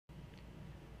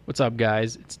What's up,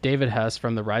 guys? It's David Hess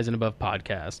from the Rise and Above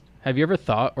podcast. Have you ever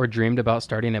thought or dreamed about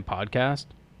starting a podcast?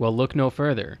 Well, look no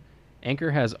further.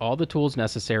 Anchor has all the tools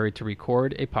necessary to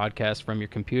record a podcast from your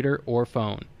computer or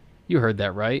phone. You heard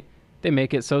that right. They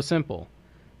make it so simple.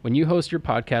 When you host your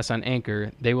podcast on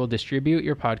Anchor, they will distribute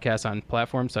your podcast on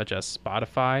platforms such as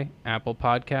Spotify, Apple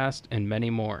Podcast, and many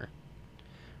more.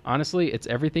 Honestly, it's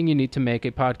everything you need to make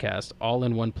a podcast all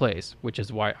in one place, which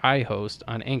is why I host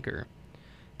on Anchor.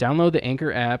 Download the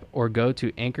Anchor app or go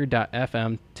to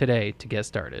anchor.fm today to get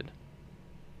started.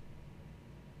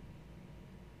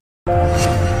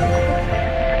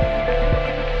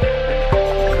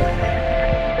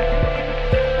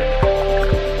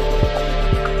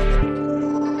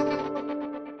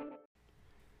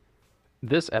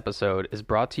 This episode is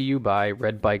brought to you by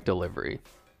Red Bike Delivery.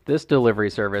 This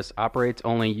delivery service operates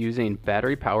only using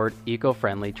battery-powered,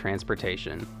 eco-friendly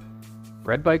transportation.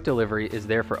 Red Bike Delivery is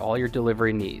there for all your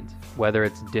delivery needs, whether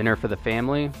it's dinner for the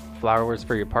family, flowers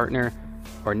for your partner,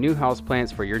 or new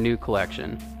houseplants for your new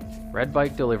collection. Red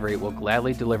Bike Delivery will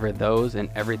gladly deliver those and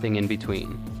everything in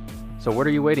between. So what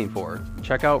are you waiting for?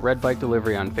 Check out Red Bike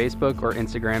Delivery on Facebook or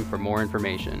Instagram for more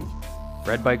information.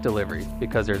 Red Bike Delivery,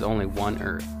 because there's only one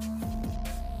Earth.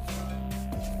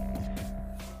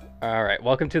 All right,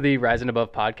 welcome to the Rise and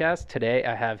Above podcast. Today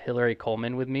I have Hillary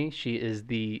Coleman with me. She is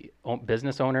the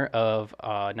business owner of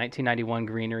 1991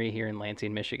 Greenery here in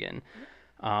Lansing, Michigan.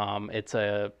 It's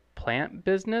a plant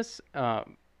business,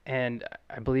 and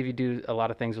I believe you do a lot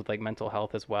of things with like mental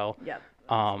health as well. Yep.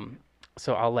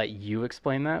 So I'll let you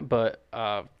explain that, but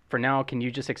for now, can you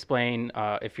just explain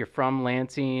if you're from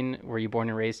Lansing, were you born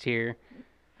and raised here?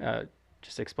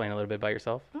 Just explain a little bit about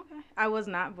yourself. Okay. I was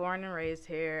not born and raised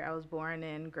here. I was born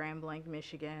in Grand Blanc,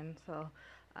 Michigan, so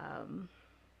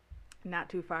not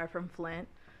too far from Flint.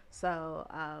 So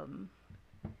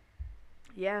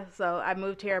so I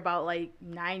moved here about like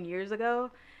 9 years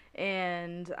ago,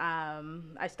 and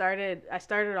I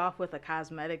started off with a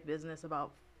cosmetic business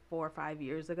about 4 or 5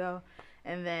 years ago,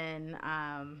 and then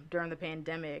during the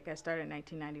pandemic, I started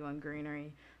 1991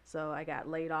 Greenery. So I got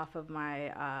laid off of my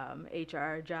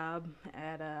HR job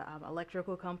at a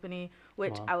electrical company,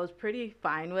 which Wow. I was pretty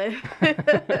fine with.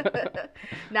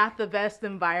 Not the best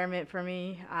environment for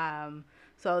me.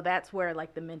 So that's where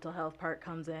like the mental health part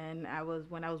comes in.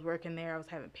 When I was working there, I was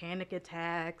having panic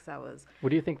attacks. What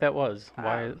do you think that was?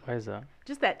 Why is that?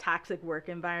 Just that toxic work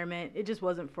environment. It just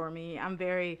wasn't for me. I'm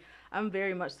very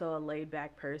much so a laid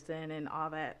back person and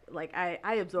all that. Like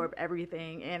I absorb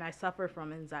everything, and I suffer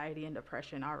from anxiety and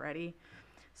depression already.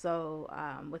 So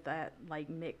with that, like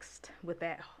mixed with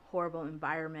that horrible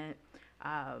environment,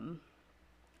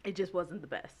 it just wasn't the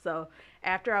best. So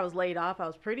after I was laid off, I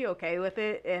was pretty okay with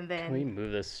it. And then Can we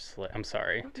move this? I'm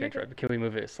sorry to interrupt. But can we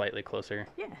move it slightly closer?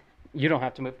 Yeah. You don't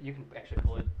have to move. You can actually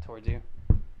pull it towards you.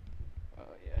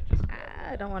 Oh yeah, just.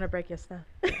 I don't want to break your stuff.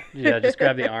 Yeah, just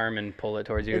grab the arm and pull it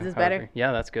towards you. Is this better?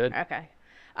 Yeah, that's good. Okay.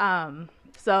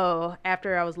 So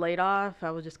after I was laid off,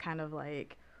 I was just kind of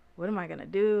like, what am I gonna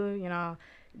do? You know,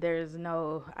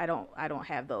 I don't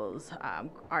have those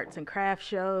arts and crafts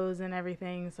shows and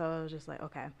everything. So I was just like,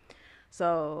 okay.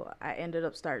 So I ended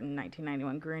up starting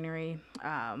 1991 Greenery.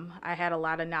 I had a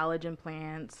lot of knowledge in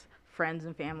plants. Friends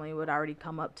and family would already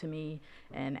come up to me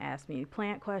and ask me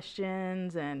plant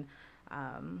questions, and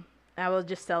I was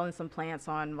just selling some plants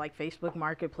on like Facebook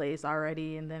Marketplace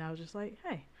already, and then I was just like,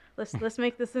 hey, let's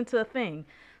make this into a thing.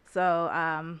 So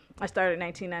I started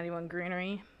 1991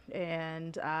 Greenery,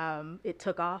 and it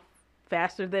took off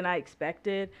faster than I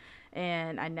expected,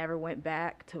 and I never went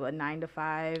back to a 9 to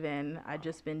 5, and I've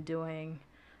just been doing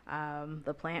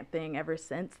the plant thing ever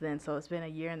since then. So it's been a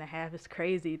year and a half. It's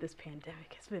crazy. This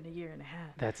pandemic has been a year and a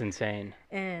half. That's insane.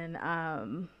 And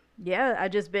I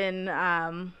just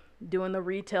been doing the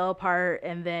retail part,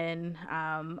 and then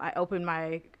I opened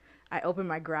my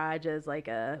garage as like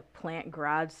a plant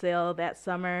garage sale that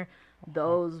summer.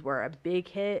 Those were a big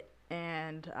hit,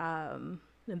 and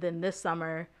then this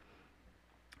summer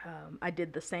I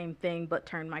did the same thing but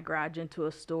turned my garage into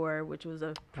a store, which was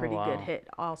a pretty good hit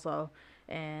also.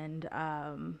 And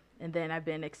then I've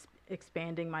been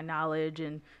expanding my knowledge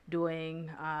and doing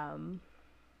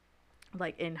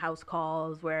like in-house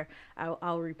calls where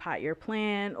I'll repot your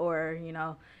plant, or you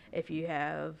know, if you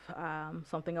have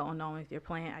something going on with your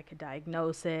plant, I could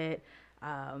diagnose it.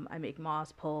 I make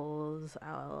moss pulls.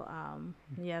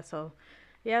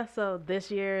 So this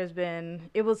year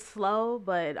it was slow,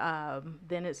 but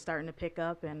then it's starting to pick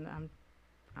up, and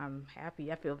I'm happy.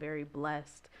 I feel very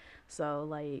blessed. So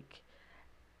like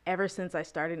ever since I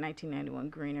started 1991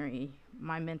 Greenery,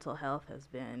 my mental health has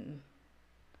been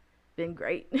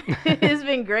great. It's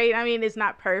been great. I mean, it's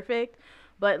not perfect,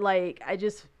 but like I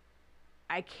just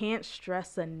I can't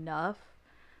stress enough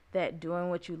that doing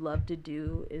what you love to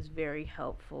do is very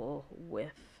helpful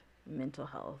with mental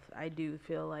health. I do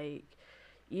feel like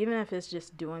even if it's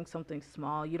just doing something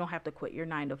small, you don't have to quit your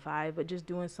 9 to 5, but just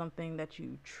doing something that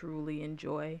you truly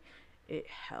enjoy, it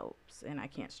helps. And I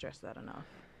can't stress that enough.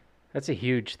 That's a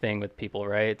huge thing with people,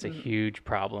 right? It's a Mm-hmm. huge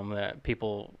problem that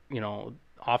people,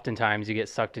 oftentimes you get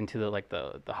sucked into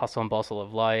the hustle and bustle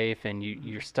of life, and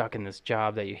you're stuck in this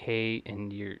job that you hate,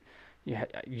 and you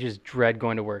just dread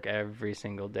going to work every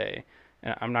single day.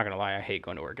 And I'm not gonna lie, I hate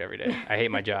going to work every day. I hate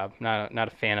my job. Not a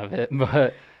fan of it,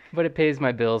 but it pays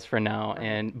my bills for now.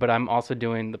 Right. But I'm also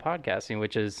doing the podcasting,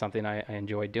 which is something I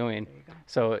enjoy doing. There you go.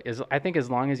 So I think as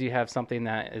long as you have something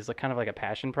that is kind of like a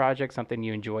passion project, something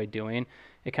you enjoy doing,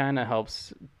 it kind of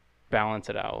helps balance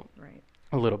it out Right.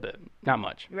 a little bit, not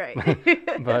much. Right.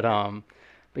 But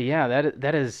but yeah,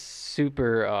 that is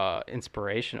super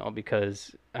inspirational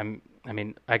because I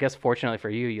mean, I guess fortunately for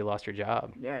you, you lost your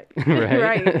job. Right.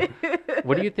 Right? Right.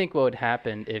 What do you think would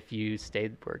happen if you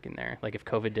stayed working there? Like if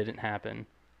COVID didn't happen?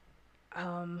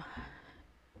 um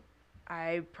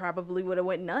I probably would have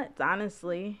went nuts,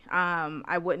 honestly.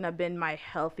 I wouldn't have been my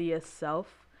healthiest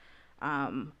self.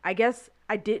 I guess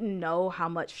I didn't know how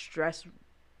much stress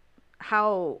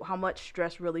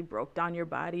really broke down your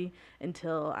body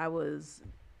until I was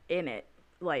in it.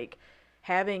 Like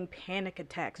having panic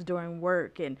attacks during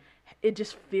work, and it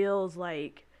just feels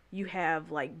like you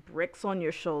have like bricks on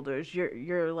your shoulders.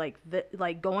 You're like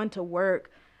going to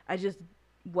work. I just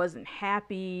wasn't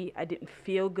happy. I didn't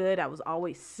feel good. I was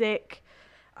always sick.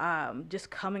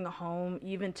 Just coming home,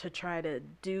 even to try to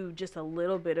do just a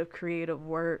little bit of creative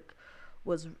work,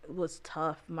 was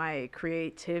tough. My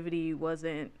creativity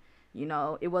wasn't,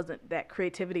 it wasn't, that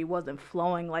creativity wasn't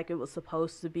flowing like it was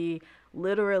supposed to be.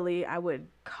 Literally, I would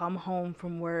come home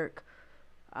from work,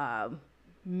 um,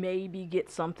 maybe get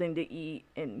something to eat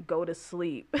and go to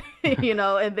sleep,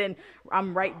 and then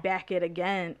I'm right back at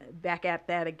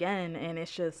that again. And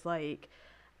it's just like,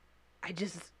 I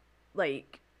just,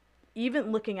 like,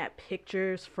 even looking at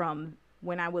pictures from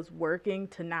when I was working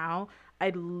to now, I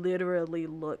literally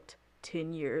looked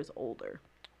 10 years older.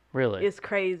 Really? It's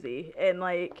crazy. And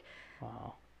like,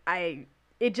 Wow. I,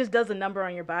 it just does a number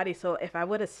on your body. So if I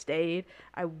would have stayed,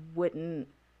 I wouldn't,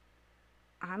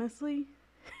 honestly,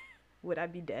 would I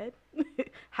be dead?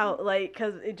 How, like,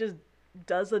 because it just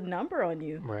does a number on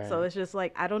you. So Right. it's just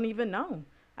like, I don't even know.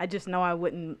 I just know I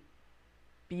wouldn't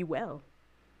be well.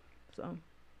 So,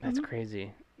 That's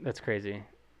crazy. That's crazy.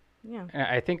 yeah. And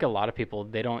I think a lot of people,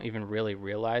 they don't even really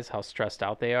realize how stressed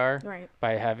out they are Right.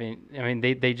 by having, I mean,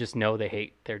 they just know they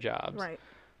hate their jobs. Right.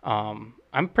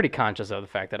 I'm pretty conscious of the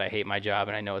fact that I hate my job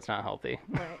and I know it's not healthy.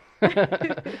 Right.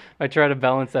 I try to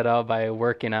balance that out by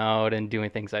working out and doing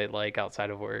things I like outside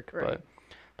of work. Right.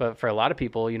 But for a lot of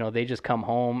people, they just come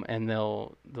home and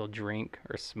they'll drink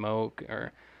or smoke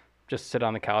or just sit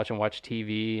on the couch and watch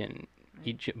TV and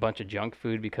eat a bunch of junk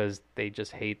food because they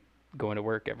just hate going to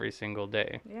work every single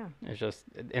day. Yeah. It's just,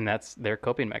 and that's their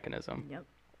coping mechanism. Yep.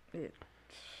 It,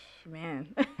 man,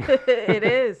 it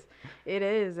is. It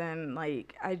is. And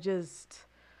like, I just,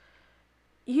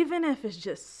 even if it's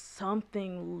just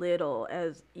something little,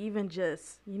 as even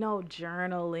just,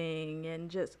 journaling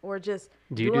and or just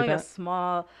Do you do doing a that?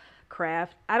 small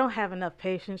craft. I don't have enough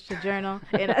patience to journal.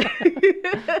 And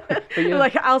you-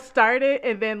 like, I'll start it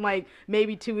and then like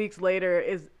maybe 2 weeks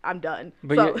later I'm done.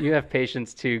 But So you have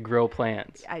patience to grow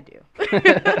plants. I do.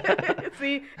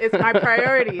 See, it's my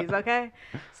priorities, okay?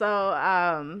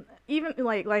 So, even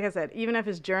like I said, even if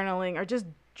it's journaling or just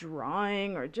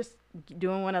drawing or just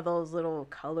doing one of those little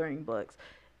coloring books,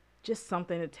 just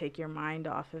something to take your mind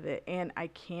off of it. And I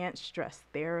can't stress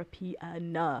therapy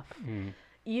enough.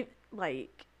 Mm.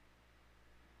 Like,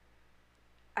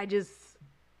 I just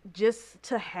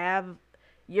to have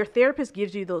your therapist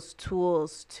gives you those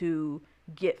tools to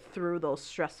get through those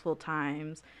stressful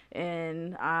times.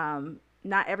 And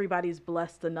not everybody's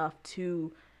blessed enough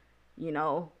to,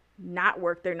 not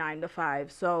work their 9 to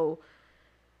 5. So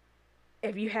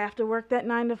if you have to work that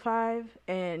 9 to 5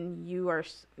 and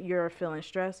you're feeling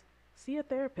stressed, see a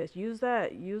therapist. Use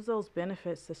those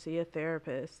benefits to see a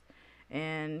therapist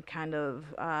and kind of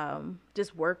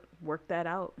just work that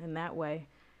out in that way.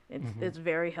 It's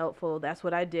very helpful. That's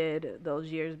what I did those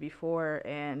years before,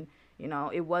 and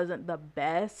it wasn't the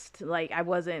best. Like, I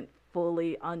wasn't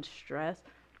fully unstressed,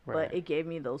 Right. but it gave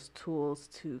me those tools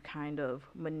to kind of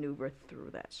maneuver through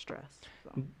that stress.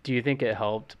 So. Do you think it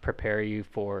helped prepare you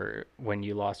for when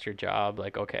you lost your job?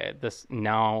 Like, okay,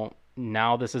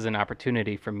 now this is an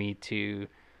opportunity for me to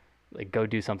like go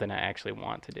do something I actually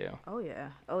want to do. Oh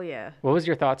yeah. What was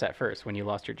your thoughts at first when you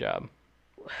lost your job?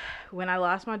 when I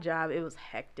lost my job, it was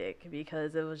hectic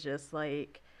because it was just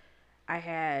like I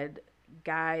had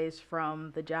guys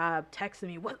from the job texting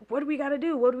me, what do we got to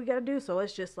do? What do we got to do? So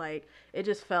it's just like, it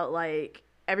just felt like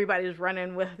everybody was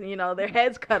running with, their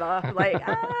heads cut off, like,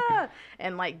 ah,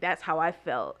 and like, that's how I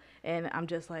felt. And I'm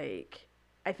just like,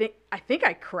 I think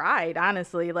I cried,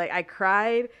 honestly. Like, I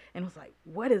cried and was like,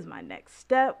 what is my next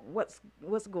step? What's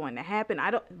going to happen? I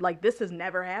don't, like, this has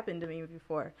never happened to me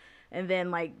before. And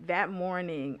then like that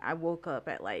morning, I woke up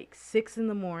at like 6 in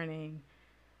the morning,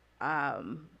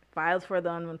 filed for the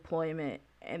unemployment,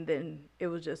 and then it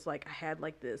was just like I had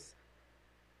like this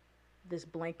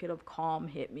blanket of calm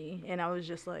hit me, and I was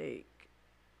just like,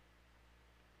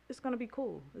 it's gonna be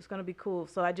cool. It's gonna be cool.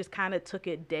 So I just kind of took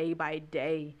it day by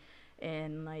day,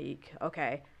 and like,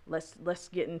 okay, let's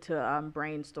get into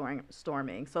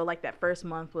brainstorming. So like that first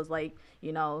month was like,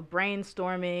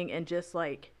 brainstorming and just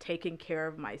like taking care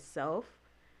of myself.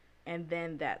 And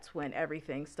then that's when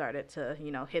everything started to,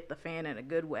 hit the fan in a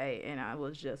good way. And I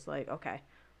was just like, okay,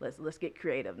 let's get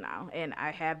creative now. And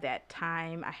I have that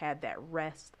time, I had that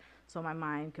rest, so my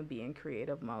mind can be in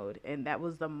creative mode. And that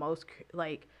was the most,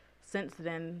 like, since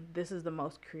then, this is the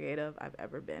most creative I've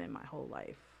ever been in my whole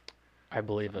life. I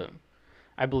believe it.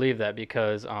 I believe that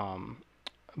because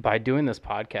by doing this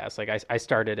podcast, like I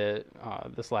started it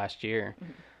this last year.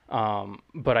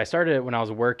 But I started it when I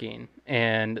was working,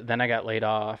 and then I got laid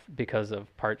off because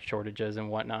of part shortages and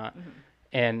whatnot.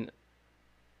 And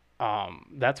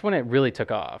that's when it really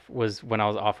took off, was when I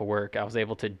was off of work. I was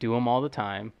able to do them all the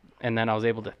time, and then I was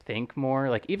able to think more.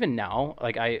 Like even now,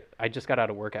 like I just got out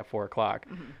of work at 4:00,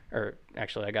 or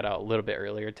actually I got out a little bit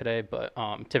earlier today, but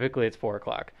typically it's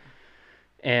 4:00.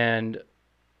 And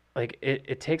like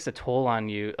it takes a toll on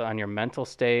you, on your mental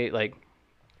state. Like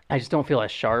I just don't feel as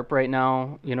sharp right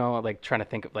now, like trying to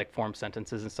think of like form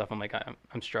sentences and stuff. I'm like,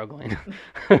 I'm struggling.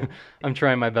 I'm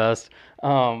trying my best.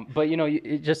 But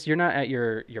you're not at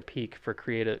your peak for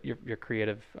your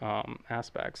creative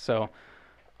aspects. So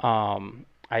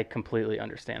I completely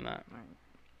understand that.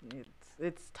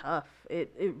 It's tough.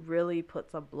 It really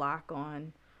puts a block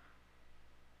on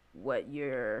what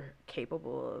you're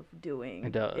capable of doing.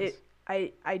 It does.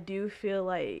 I do feel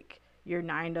like your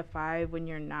 9 to 5, when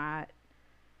you're not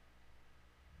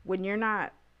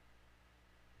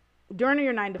during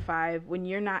your 9 to 5, when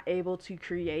you're not able to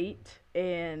create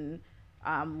and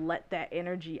let that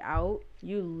energy out,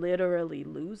 you literally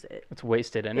lose it. It's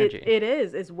wasted energy. It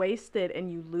is. It's wasted, and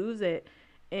you lose it,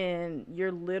 and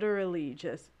you're literally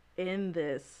just in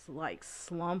this like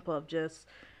slump of just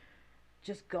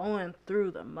going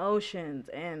through the motions,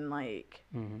 and like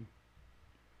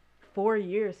 4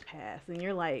 years pass, and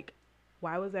you're like,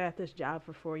 why was I at this job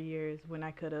for 4 years when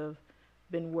I could have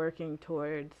been working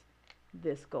towards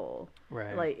this goal?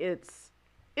 Right. Like it's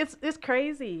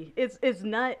crazy. It's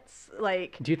nuts.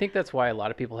 Like, do you think that's why a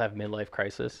lot of people have midlife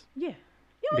crisis? Yeah.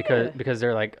 Because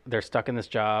they're stuck in this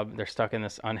job, they're stuck in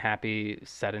this unhappy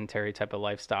sedentary type of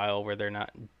lifestyle where they're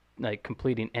not like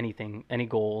completing anything, any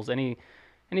goals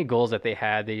that they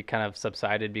had, they kind of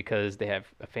subsided because they have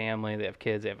a family, they have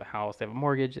kids, they have a house, they have a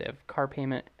mortgage, they have car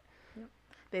payment. Yep.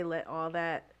 They let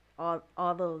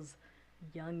all those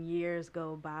young years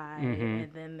go by,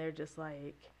 and then they're just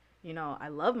like, I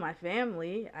love my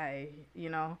family.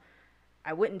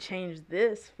 I wouldn't change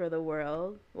this for the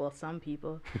world. Well, some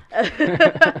people.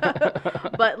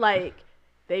 But like,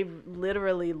 they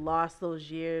literally lost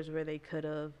those years where they could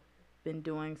have been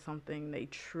doing something they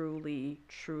truly,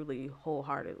 truly,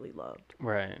 wholeheartedly loved.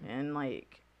 Right. And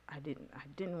like, I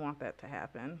didn't want that to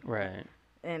happen. Right.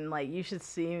 And like, you should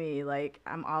see me. Like,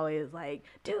 I'm always like,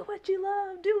 do what you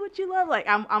love, do what you love. Like,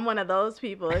 I'm one of those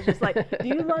people. It's just like, do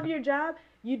you love your job?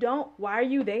 You don't. Why are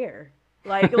you there?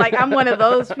 Like I'm one of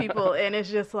those people, and it's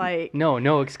just like,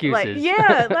 no excuses. Like,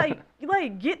 yeah,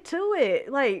 like get to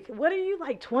it. Like, what are you,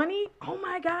 like 20? Oh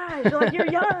my gosh, like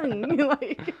you're young.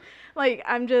 like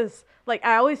I'm just like,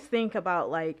 I always think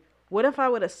about like, what if I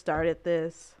would have started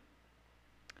this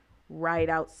right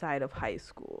outside of high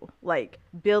school, like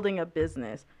building a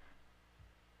business.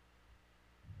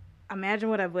 Imagine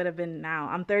what I would have been now.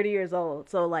 I'm 30 years old,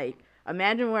 so like,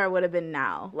 imagine where I would have been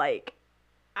now. Like,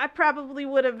 I probably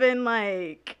would have been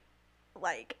like a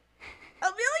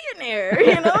millionaire,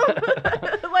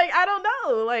 Like, I don't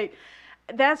know. Like,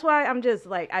 that's why I'm just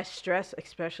like, I stress,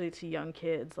 especially to young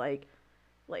kids. Like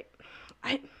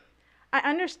I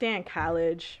understand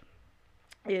college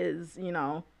is,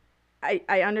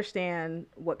 I understand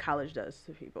what college does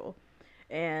to people.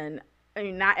 And I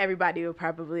mean, not everybody will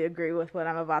probably agree with what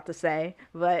I'm about to say,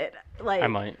 but like, I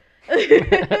might.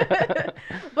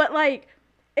 But like,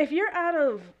 if you're out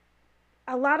of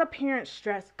a lot of parents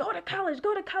stress, go to college,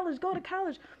 go to college, go to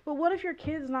college. But what if your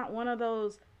kid's not one of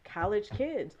those college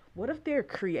kids? What if they're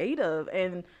creative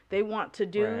and they want to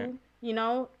Right.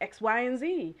 do, X, Y, and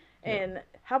Z? Yep. And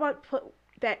how about put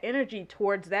that energy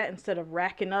towards that instead of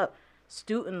racking up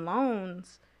student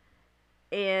loans?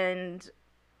 And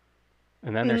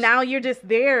And then there's now you're just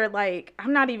there, like,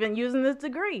 I'm not even using this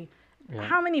degree. yeah.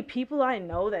 How many people I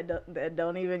know that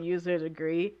don't even use their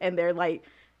degree, and they're like,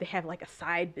 they have like a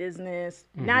side business,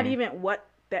 not Mhm. even what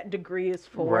that degree is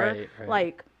for. Right, right.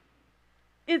 Like,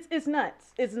 it's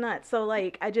nuts. It's nuts. So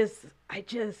like, I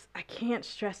can't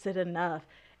stress it enough.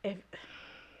 If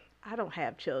I don't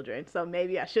have children, so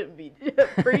maybe I shouldn't be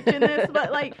preaching this,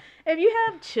 but like, if you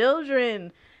have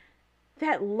children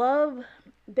that love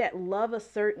a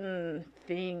certain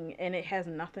thing and it has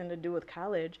nothing to do with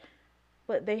college,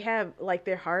 but they have like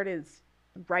their heart is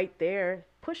right there,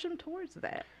 push them towards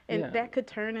that, and Yeah. that could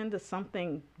turn into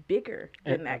something bigger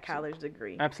than that Absolutely. college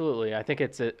degree. Absolutely.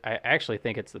 I actually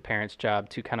think it's the parent's job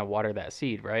to kind of water that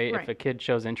seed, right? If Right. a kid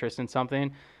shows interest in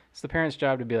something, it's the parent's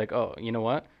job to be like, "Oh, you know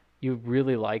what? You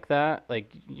really like that?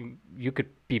 Like you could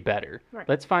be better. Right.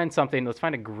 Let's find something, let's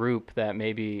find a group that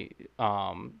maybe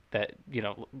that,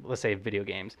 let's say video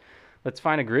games. Let's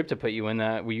find a group to put you in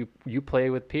that where you play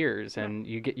with peers and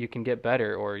you can get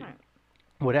better or Right.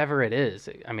 whatever it is.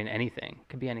 I mean, anything.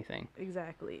 Could be anything.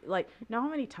 Exactly. Like, know how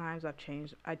many times I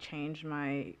changed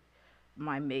my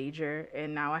major,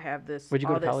 and now I have this. What'd you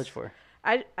go all to college this- for?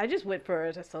 I just went for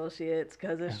an associates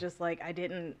because it's just like I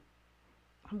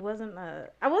wasn't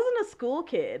a school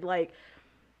kid. Like,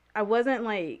 I wasn't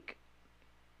like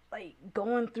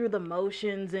going through the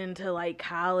motions into like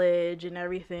college and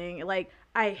everything. Like,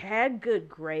 I had good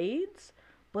grades,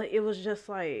 but it was just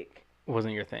like,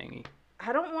 Wasn't your thing.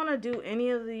 I don't want to do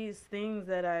any of these things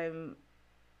that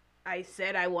I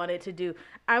said I wanted to do.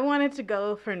 I wanted to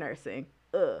go for nursing.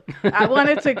 I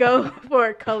wanted to go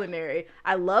for culinary.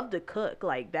 I love to cook.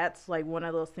 Like, that's like one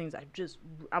of those things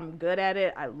I'm good at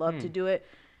it. I love to do it.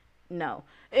 No.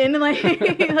 And like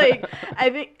like I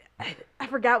think I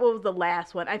forgot what was the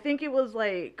last one. I think it was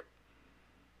like,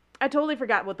 I totally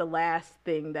forgot what the last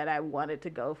thing that I wanted to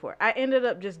go for. I ended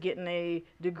up just getting a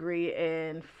degree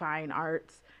in fine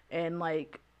arts, and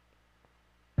like,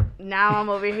 now I'm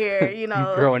over here,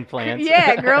 Growing plants.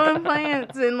 Yeah, growing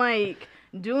plants and like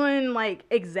doing like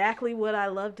exactly what I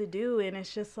love to do. And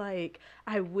it's just like,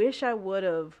 I wish I would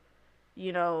have,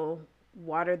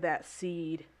 watered that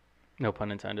seed. No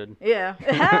pun intended. Yeah.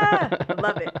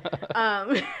 Love it.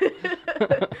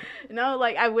 No,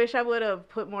 like, I wish I would have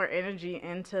put more energy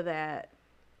into that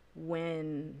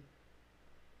when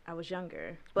I was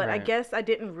younger. But I Right. guess I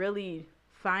didn't really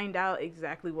find out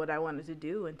exactly what I wanted to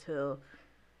do until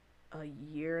a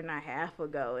year and a half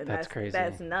ago, and That's crazy.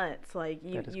 That's nuts. Like,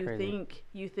 That is you crazy.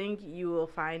 think you will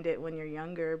find it when you're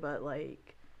younger, but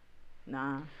like,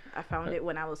 nah. I found it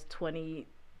when I was 20.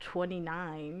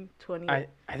 29, 20. I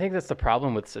think that's the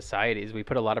problem with societies. We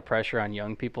put a lot of pressure on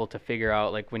young people to figure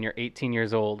out, like, when you're 18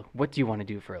 years old, what do you want to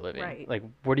do for a living? Right. Like,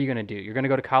 what are you going to do? You're going to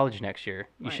go to college next year.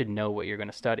 You Right. should know what you're going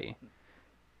to study.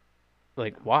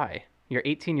 Like, why? You're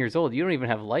 18 years old. You don't even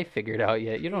have life figured out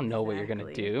yet. You don't know what you're going to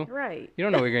Exactly. do. Right. You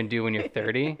don't know what you're going to do when you're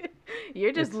 30.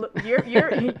 You're just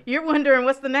you're wondering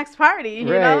what's the next party,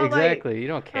 you Right, know? exactly. You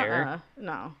don't care.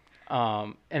 No.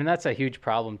 And that's a huge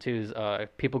problem too. Is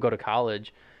people go to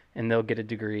college and they'll get a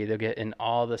degree, they'll get in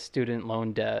all the student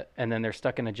loan debt, and then they're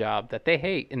stuck in a job that they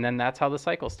hate, and then that's how the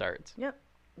cycle starts. Yep.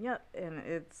 And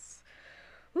it's,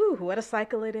 what a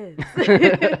cycle it is.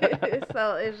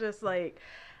 So it's just like,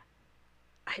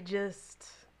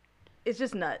 it's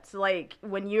just nuts. Like,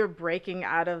 when you're breaking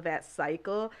out of that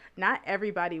cycle, not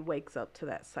everybody wakes up to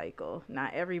that cycle.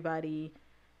 Not everybody,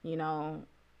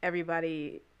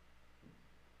 everybody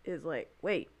is like,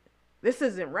 wait, this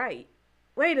isn't right.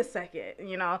 Wait a second,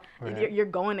 Right. you're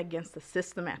going against the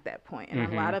system at that point. And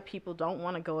Mhm. a lot of people don't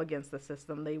want to go against the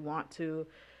system. They don't want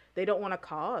to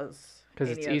cause, 'Cause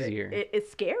it's any of easier.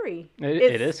 It's scary.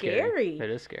 It is scary. It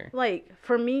is scary. Like,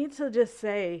 for me to just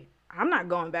say, I'm not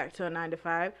going back to a 9 to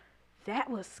 5, that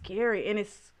was scary. And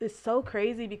it's so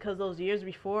crazy, because those years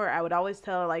before, I would always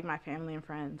tell like my family and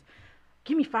friends,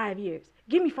 give me 5 years,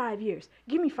 give me 5 years,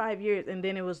 give me 5 years. And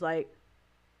then it was like,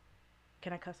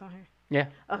 can I cuss on here? Yeah.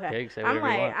 Okay. Yeah, you can say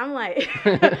whatever you want. I'm like,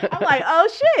 I'm like, oh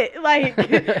shit. Like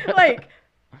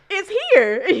it's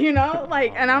here,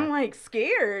 like, Oh, and I'm man. like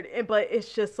scared, but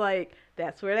it's just like,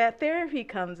 that's where that therapy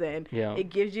comes in. Yeah. It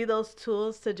gives you those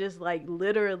tools to just like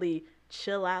literally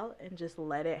chill out and just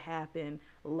let it happen,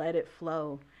 let it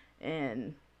flow.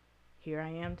 And here I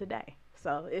am today.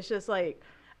 So it's just like,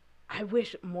 I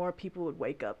wish more people would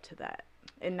wake up to that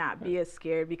and not be as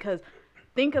scared, because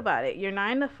think about it. Your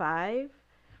 9 to 5,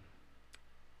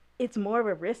 it's more of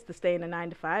a risk to stay in a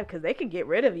 9 to 5 because they can get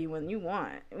rid of you when you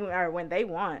want or when they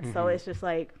want. So Mm-hmm. it's just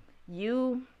like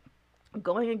you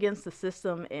going against the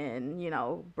system and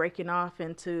breaking off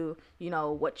into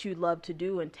what you love to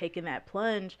do and taking that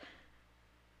plunge.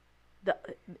 The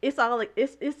it's all like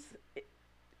it's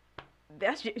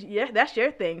that's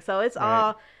your thing. So it's Right.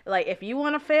 all like if you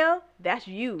want to fail, that's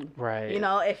you. Right.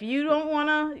 If you don't want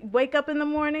to wake up in the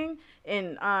morning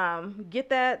and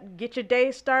get your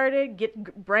day started,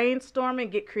 get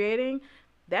brainstorming, get creating,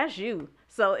 that's you.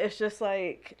 So it's just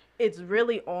like it's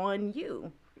really on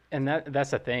you. And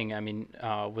that's the thing. I mean,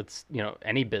 with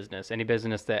any business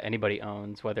that anybody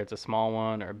owns, whether it's a small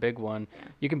one or a big one, Yeah.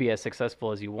 you can be as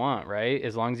successful as you want, right?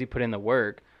 As long as you put in the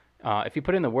work. If you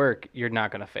put in the work, you're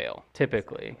not going to fail.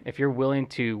 Typically, Exactly. if you're willing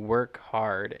to work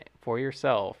hard for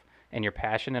yourself and you're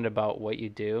passionate about what you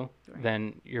do, Right.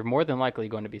 then you're more than likely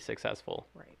going to be successful,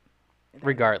 Right. That is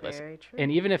regardless. very true. And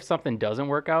even if something doesn't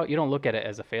work out, you don't look at it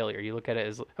as a failure. You look at it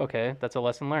as, okay, that's a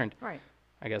lesson learned. Right.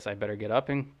 I guess I better get up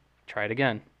and try it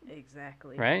again,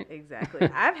 Exactly. right? Exactly.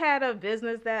 I've had a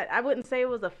business that I wouldn't say it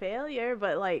was a failure,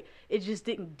 but like it just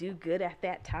didn't do good at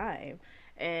that time.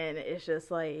 And it's just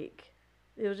like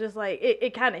it was just like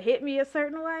it kind of hit me a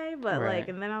certain way, but like Right.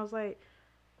 and then I was like,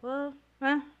 well,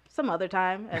 some other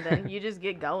time and then you just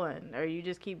get going or you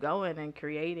just keep going and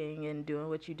creating and doing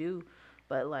what you do.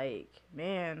 But like,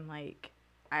 man, like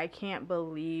I can't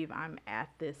believe I'm at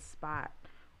this spot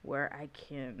where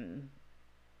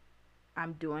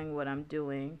I'm doing what I'm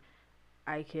doing.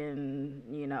 I can,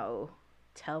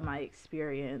 tell my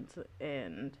experience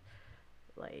and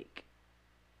like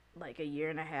a year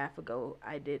and a half ago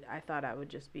I thought I would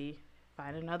just be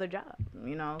find another job,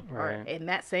 or Right. in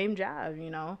that same job,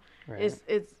 Right.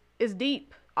 It's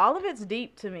deep. All of it's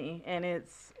deep to me and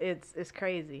it's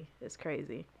crazy. It's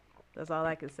crazy. That's all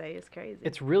I can say. It's crazy.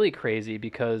 It's really crazy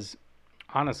because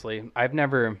honestly, I've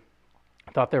never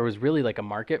thought there was really like a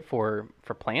market for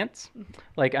plants.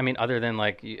 Like, I mean, other than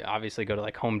like you obviously go to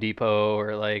like Home Depot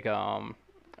or like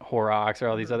Horrocks or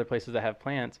all these Mm-hmm. other places that have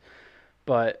plants,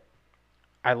 but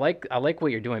I like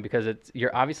what you're doing because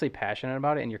you're obviously passionate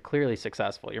about it and you're clearly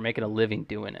successful. You're making a living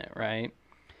doing it, right?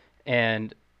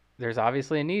 And there's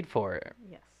obviously a need for it.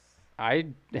 Yes. I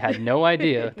had no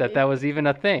idea that that was even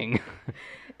a thing.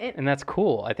 and And that's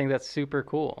cool. I think that's super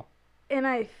cool. and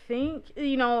I think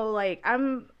like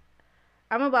I'm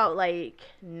about like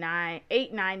 9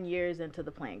 8 9 years into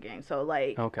the playing game. So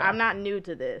like Okay. I'm not new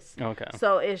to this. Okay.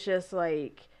 So it's just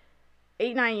like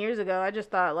 8 9 years ago I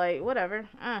just thought like whatever.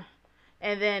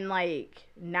 And then like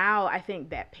now I think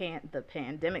that the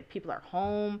pandemic, people are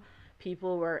home,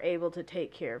 people were able to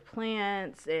take care of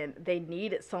plants and they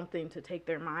needed something to take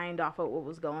their mind off of what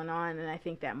was going on, and I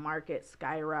think that market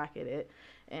skyrocketed,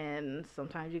 and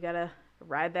sometimes you gotta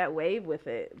ride that wave with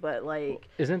it. But like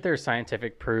Isn't there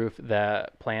scientific proof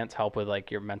that plants help with like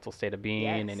your mental state of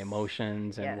being and yes.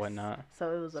 emotions and Yes. whatnot?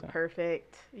 So it was a So,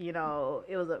 perfect, it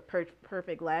was a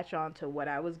perfect latch on to what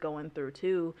I was going through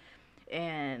too.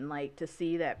 And like to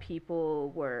see that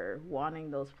people were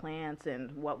wanting those plants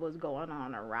and what was going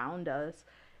on around us,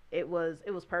 it was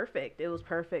perfect. It was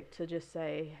perfect to just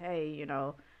say, hey,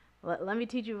 let me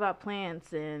teach you about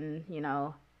plants and,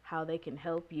 how they can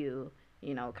help you,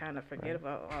 kind of forget right.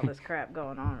 about all this crap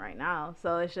going on right now.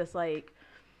 So it's just like,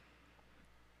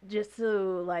 just to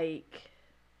like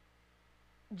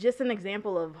just an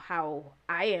example of how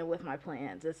I am with my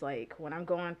plans. It's like when I'm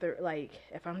going through, like,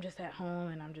 if I'm just at home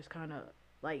and I'm just kind of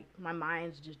like my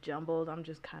mind's just jumbled, I'm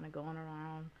just kind of going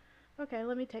around. Okay,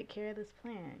 let me take care of this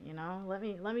plant. Let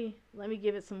me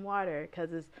give it some water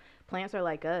because plants are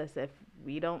like us. If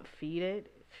we don't feed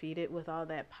it with all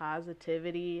that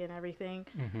positivity and everything,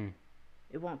 Hmm.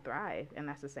 it won't thrive. And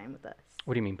that's the same with us.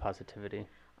 What do you mean positivity?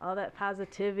 All that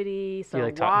positivity, Do you so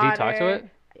like talk? Do you talk to water. it?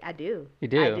 I do. You I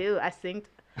do. do. I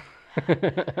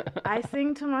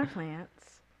sing to my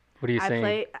plants. What are you I saying?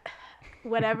 play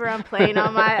whatever I'm playing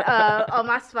on my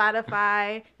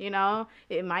Spotify.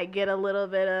 It might get a little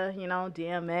bit of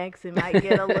DMX. It might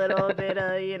get a little bit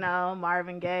of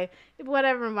Marvin Gaye.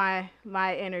 Whatever my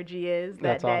energy is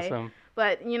that That's day. awesome.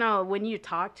 But when you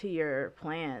talk to your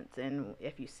plants and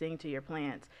if you sing to your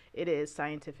plants, it is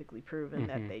scientifically proven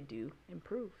that Hmm. they do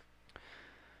improve.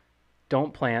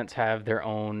 Don't plants have their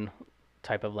own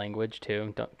type of language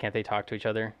too? Can't they talk to each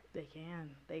other? They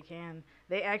can. They can.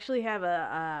 They actually have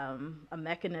a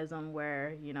mechanism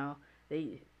where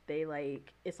they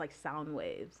like it's like sound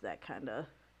waves that kind of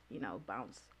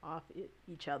bounce off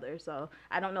each other. So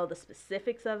I don't know the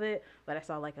specifics of it, but I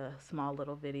saw like a small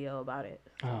little video about it.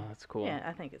 So Oh, that's cool. yeah,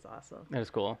 I think it's awesome. That is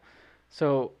cool.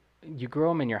 So you grow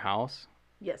them in your house.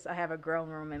 Yes, I have a grow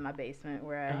room in my basement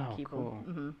where I Oh, keep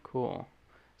them. cool. Cool.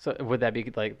 So would that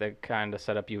be like the kind of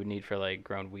setup you would need for like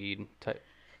grown weed type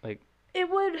like It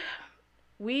would.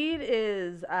 Weed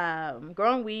is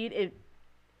growing weed.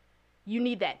 You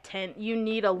need that tent. You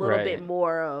need a little bit right,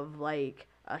 more of like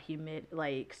a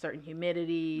like certain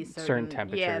humidity, certain yeah,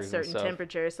 temperatures and certain stuff?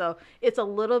 temperatures. So it's a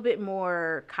little bit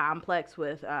more complex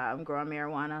with growing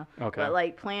marijuana. Okay. But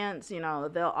like plants,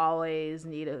 they'll always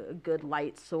need a good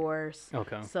light source,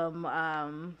 Okay. some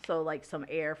so like some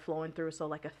air flowing through, so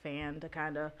like a fan to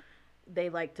kind of, they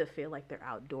like to feel like they're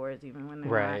outdoors even when they're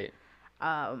not. Right.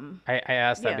 Um, I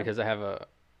asked that yeah. because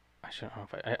I shouldn't know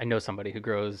if I know somebody who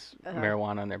grows Uh,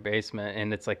 marijuana in their basement,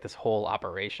 and it's like this whole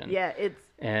operation. yeah,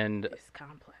 And it's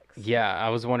complex. yeah, I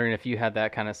was wondering if you had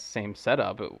that kind of same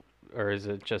setup, or is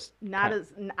it just Not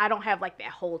as I don't have like that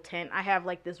whole tent. I have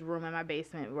like this room in my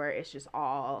basement where it's just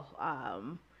all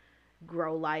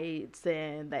grow lights,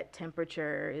 and that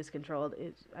temperature is controlled.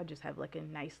 I just have like a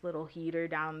nice little heater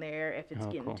down there if it's oh,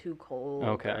 getting cool. too cold,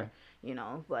 Okay. or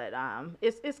but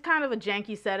it's kind of a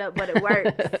janky setup, but it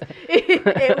works.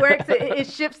 It works. It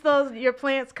ships those, your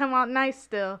plants come out nice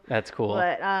still. That's cool.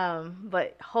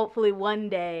 But hopefully one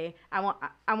day I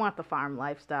want the farm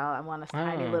lifestyle. I want a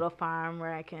tiny Oh, little farm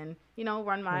where I can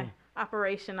run my cool.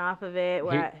 operation off of it,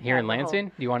 where Here, I here in have a whole. Lansing?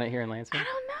 Do you want it here in I Lansing?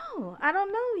 don't know. I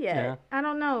don't know Yeah. yet. I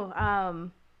don't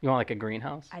know. You want like a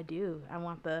greenhouse? I do. I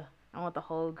want the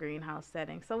whole greenhouse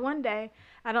setting. So one day,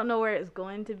 I don't know where it's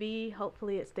going to be.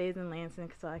 Hopefully, it stays in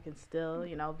Lansing so I can still,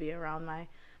 be around my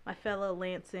fellow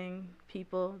Lansing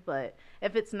people. But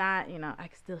if it's not, I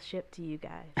can still ship to you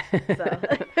guys. So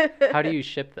How do you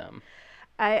ship them?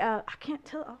 I can't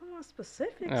tell all my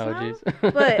specifics Oh, now,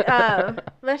 jeez.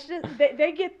 but let's just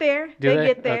they get there. Do They they?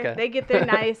 get there. Okay. They get there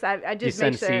nice. I Do you just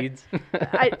make send sure. seeds?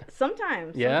 I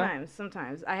sometimes, Yeah?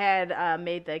 sometimes I had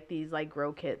made like these like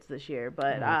grow kits this year,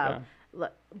 but Okay.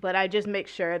 but I just make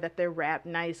sure that they're wrapped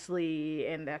nicely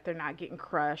and that they're not getting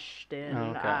crushed,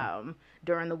 and Okay.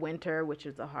 during the winter, which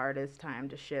is the hardest time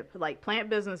to ship. Like plant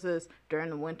businesses during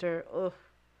the winter, ugh,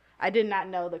 I did not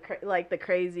know the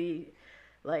crazy,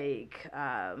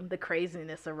 the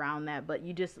craziness around that, but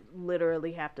you just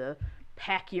literally have to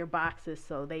pack your boxes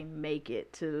so they make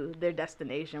it to their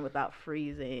destination without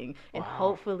freezing, and Wow.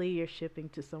 hopefully you're shipping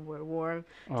to somewhere warm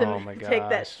to Oh my take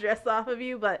that gosh. stress off of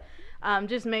you. But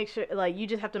just make sure, like, you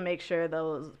just have to make sure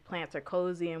those plants are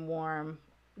cozy and warm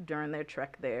during their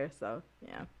trek there. So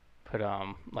yeah. Put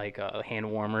like hand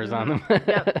warmers on Hmm. them.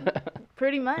 Yep.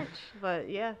 Pretty much. But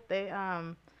yeah,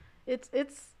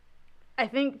 it's I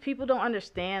think people don't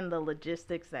understand the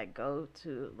logistics that go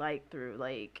to, like, through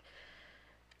like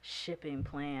shipping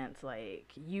plants.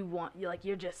 Like,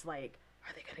 you're just like,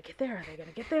 are they gonna get there? Are they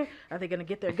gonna get there? Are they gonna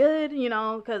get there good?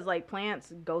 Because like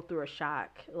plants go through a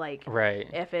shock. Like, Right.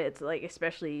 if it's like,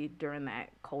 especially during that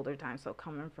colder time. So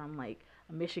coming from like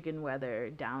a Michigan weather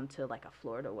down to like a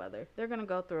Florida weather, they're gonna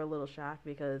go through a little shock,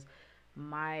 because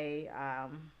my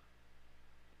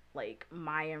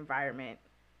my environment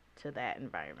to that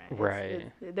environment.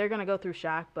 Right. They're gonna go through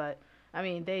shock, but I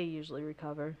mean they usually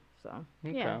recover. So yeah,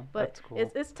 Okay. but That's cool.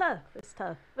 it's tough. It's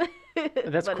tough.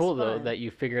 That's But cool it's though fun. that you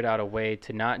figured out a way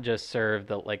to not just serve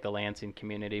the Lansing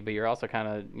community, but you're also kind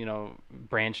of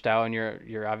branched out, and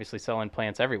you're obviously selling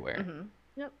plants everywhere. Hmm.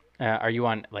 Yep. Are you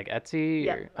on like Etsy?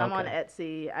 Yep. Or? I'm on Okay.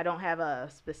 Etsy. I don't have a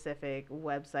specific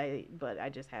website, but I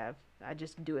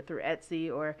just do it through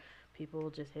Etsy, or people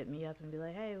just hit me up and be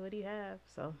like, "Hey, what do you have?"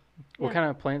 So What yeah. kind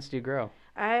of plants do you grow?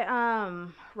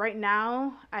 Right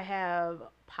now I have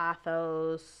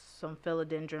pothos, some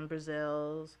philodendron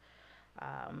Brazils,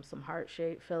 some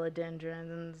heart-shaped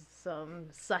philodendrons, some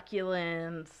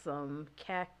succulents, some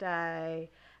cacti.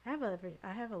 I have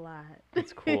a lot.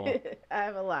 That's cool. I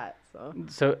have a lot. So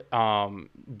So,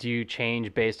 do you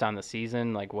change based on the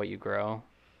season, like what you grow?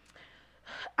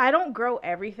 I don't grow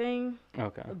everything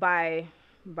Okay. by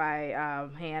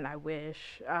hand. I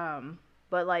wish,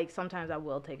 but like sometimes I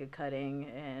will take a cutting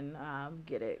and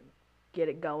get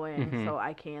it going Hmm. so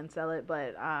I can sell it.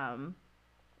 But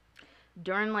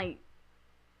during like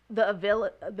the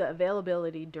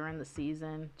availability during the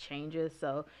season changes.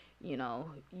 So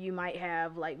you might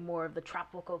have like more of the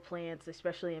tropical plants,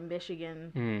 especially in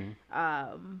Michigan.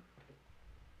 Mm.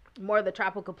 More of the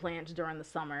tropical plants during the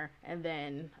summer, and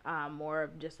then more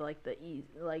of just like the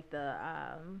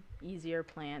easier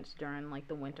plants during like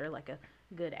the winter, like a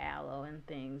good aloe and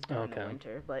things during the Okay.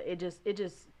 winter. But it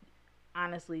just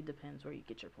honestly depends where you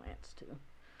get your plants too.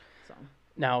 So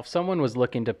Now, if someone was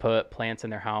looking to put plants in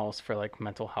their house for like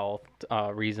mental health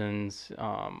reasons,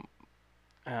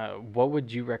 what would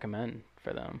you recommend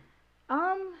for them?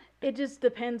 it just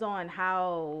depends on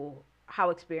how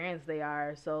experienced they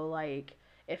are. So like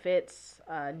if it's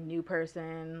a new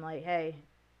person, like, hey,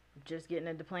 just getting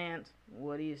into plants,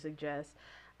 what do you suggest?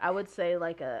 I would say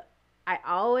I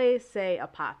always say a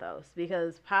pothos,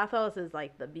 because pothos is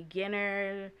like the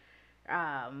beginner,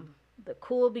 um, the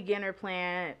cool beginner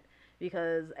plant,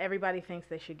 because everybody thinks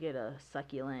they should get a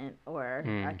succulent or a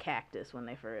Mm. cactus when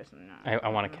they first. No, I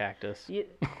want a no. cactus. You,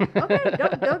 okay,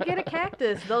 go get a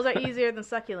cactus. Those are easier than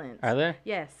succulents. Are they?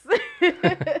 Yes.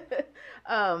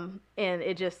 And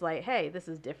it just like, hey, this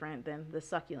is different than the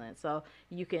succulent. So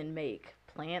you can make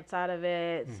plants out of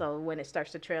it. Mm. So when it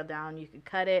starts to trail down, you can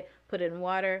cut it, put it in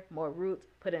water, more roots,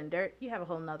 put it in dirt. You have a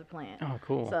whole nother plant. Oh,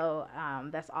 cool. So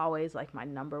that's always like my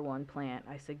number one plant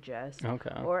I suggest.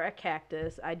 Okay. Or a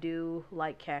cactus. I do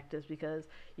like cactus because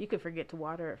you could forget to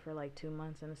water it for like 2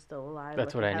 months and it's still alive.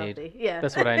 That's what I healthy. need. Yeah.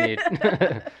 That's what I need.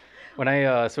 When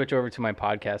I switch over to my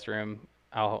podcast room,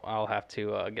 I'll have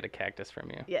to get a cactus from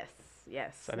you. Yes.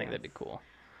 Yes. So I think yes. that'd be cool.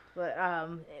 But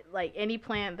like any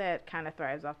plant that kind of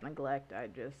thrives off neglect, I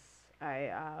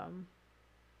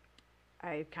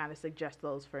kind of suggest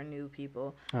those for new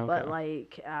people. Okay. But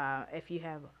like if you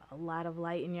have a lot of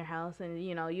light in your house and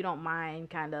you don't mind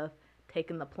kind of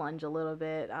taking the plunge a little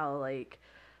bit,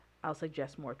 I'll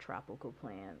suggest more tropical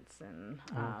plants. And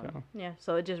Okay. yeah,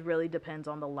 so it just really depends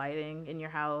on the lighting in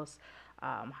your house,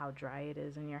 how dry it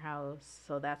is in your house.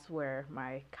 So that's where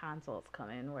my consults come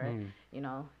in, where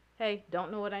hey,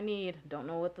 don't know what I need, don't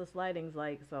know what this lighting's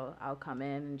like, so I'll come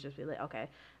in and just be like, okay,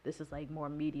 this is like more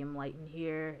medium light in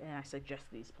here, and I suggest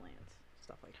these plants,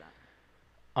 stuff like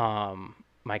that.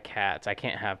 My cats, I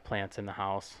can't have plants in the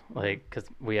house, like, because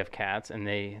we have cats and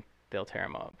they'll tear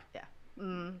them up. Yeah.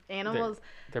 Animals.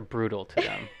 They're brutal to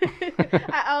them.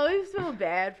 I always feel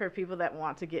bad for people that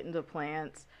want to get into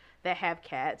plants that have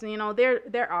cats. And,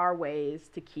 there are ways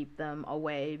to keep them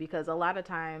away, because a lot of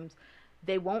times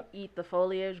they won't eat the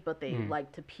foliage, but they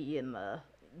like to pee in the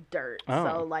dirt. Oh.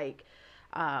 So, like,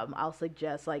 I'll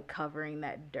suggest, like, covering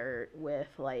that dirt with,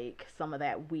 like, some of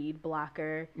that weed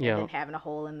blocker. Yeah. And then having a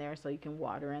hole in there so you can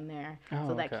water in there. Oh,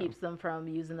 so that okay. keeps them from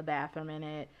using the bathroom in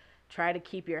it. Try to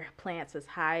keep your plants as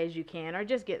high as you can, or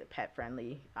just get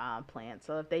pet-friendly plants.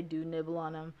 So if they do nibble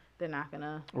on them, they're not going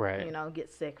to,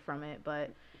 get sick from it.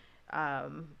 But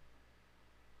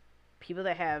people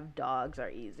that have dogs are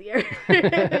easier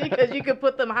because you can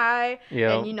put them high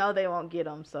and they won't get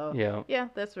them. So yeah,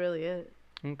 that's really it.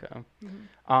 Okay.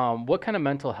 Mm-hmm. What kind of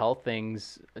mental health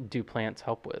things do plants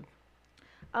help with?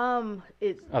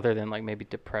 It's other than like maybe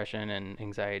depression and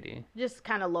anxiety. Just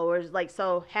kind of lowers, like,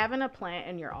 so having a plant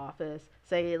in your office,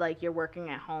 say like you're working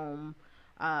at home,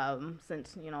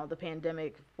 since the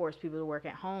pandemic forced people to work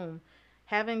at home,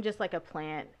 having just like a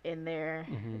plant in there,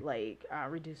 like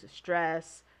reduces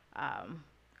stress,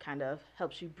 kind of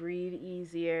helps you breathe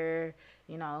easier,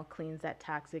 cleans that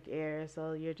toxic air.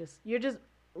 So you're just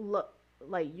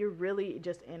like you're really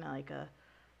just in like a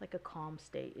calm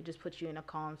state. It just puts you in a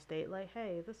calm state, like,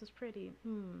 hey, this is pretty,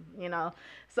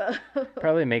 so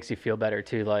probably makes you feel better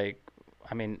too. Like,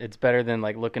 I mean, it's better than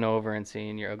like looking over and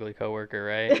seeing your ugly coworker,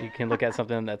 right? You can look at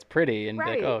something that's pretty and be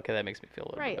like, oh, okay, that makes me feel a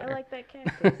little bit better. I like that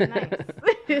cactus.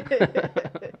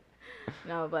 Nice.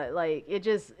 No, but like it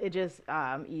just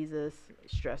eases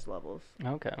stress levels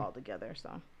altogether.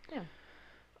 So yeah.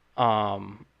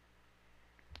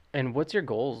 And what's your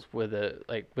goals with it,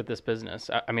 like with this business?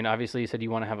 I mean, obviously you said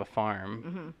you want to have a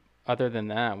farm. Other than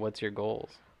that, what's your goals?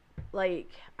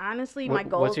 Like, honestly, my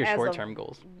goals, what's your short-term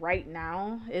goals right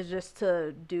now, is just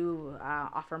to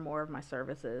offer more of my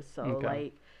services. So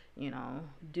like,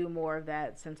 do more of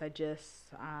that, since I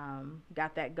just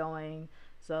got that going.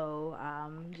 So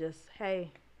just,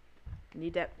 hey,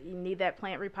 you need that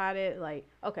plant repotted, like,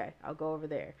 okay, I'll go over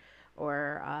there.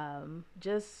 Or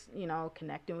just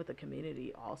connecting with the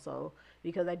community also,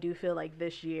 because I do feel like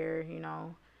this year,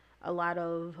 a lot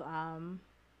of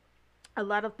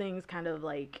things kind of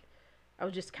like, I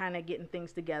was just kind of getting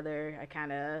things together. I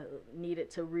kind of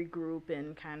needed to regroup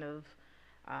and kind of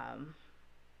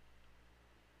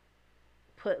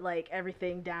put like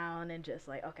everything down and just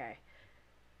like, okay,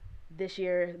 this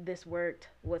year this worked,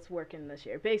 what's working this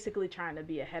year, basically trying to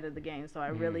be ahead of the game. So I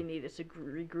really needed to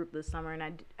regroup this summer,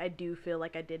 and I do feel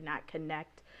like I did not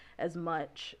connect as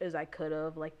much as I could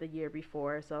have like the year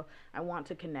before. So I want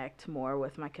to connect more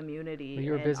with my community. Well,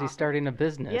 you were busy starting a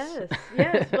business.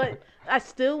 Yes, but I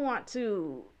still want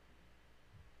to.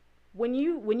 When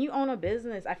you own a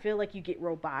business, I feel like you get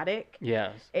robotic.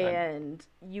 Yes. And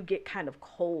you get kind of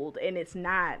cold, and it's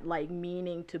not like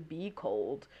meaning to be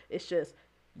cold. It's just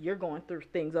you're going through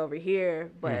things over here,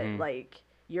 but like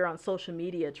you're on social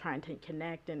media trying to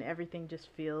connect, and everything just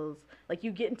feels like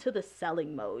you get into the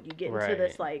selling mode. You get into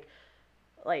this like,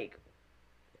 like,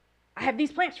 I have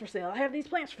these plants for sale. I have these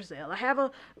plants for sale. I have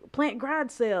a plant garage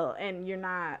sale. And you're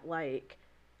not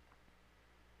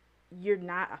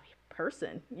a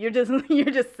person. You're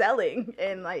just selling.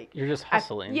 And like, You're just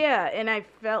hustling. yeah. And I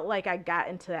felt like I got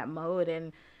into that mode.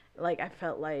 And like, I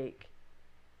felt like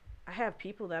I have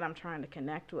people that I'm trying to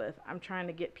connect with. I'm trying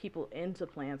to get people into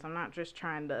plants. I'm not just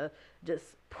trying to just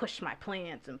push my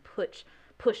plants and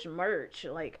push merch.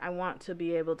 Like, I want to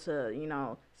be able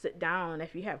to, sit down.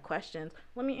 If you have questions,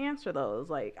 let me answer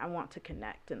those. Like, I want to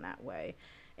connect in that way.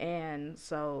 And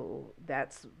so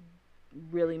that's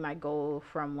really my goal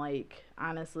from, like,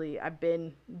 honestly, I've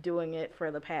been doing it for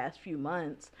the past few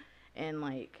months, and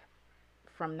like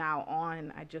from now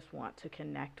on, I just want to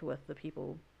connect with the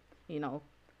people, you know,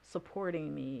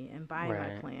 supporting me and buying my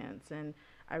Right. plants. And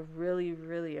I really,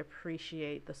 really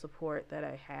appreciate the support that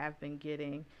I have been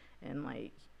getting. And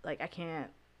like I can't,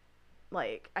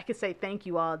 like, I could say thank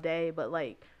you all day, but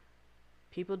like,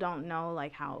 people don't know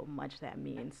like how much that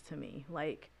means to me.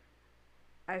 Like,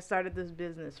 I started this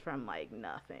business from like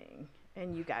nothing,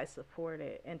 and you guys support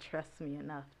it and trust me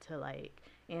enough to like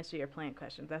answer your plant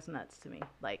questions. That's nuts to me.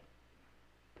 Like,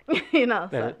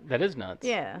 so That is nuts.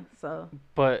 yeah, so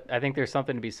But I think there's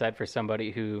something to be said for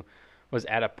somebody who was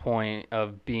at a point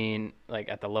of being like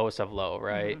at the lowest of low,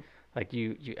 right? mhm, Like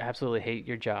you absolutely hate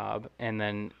your job, and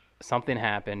then something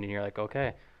happened and you're like,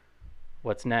 okay,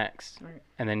 what's next? right,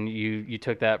 And then you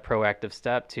took that proactive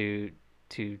step to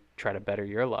try to better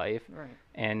your life, right,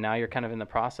 and now you're kind of in the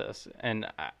process. And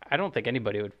I don't think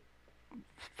anybody would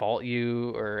fault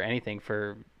you or anything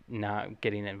for not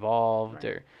getting involved,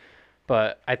 right, or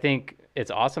but I think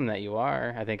it's awesome that you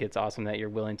are. I think it's awesome that you're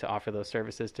willing to offer those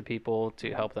services to people to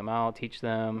right, help them out, teach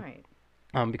them.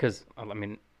 right. Because I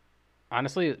mean,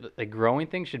 honestly, like growing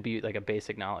things should be like a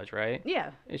basic knowledge, right?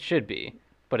 Yeah, It should be,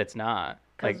 but it's not.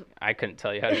 because Like I couldn't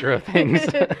tell you how to grow things.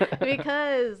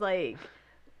 because like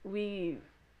we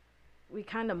we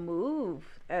kind of move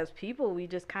as people. We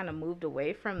just kind of moved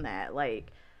away from that.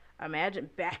 Like, imagine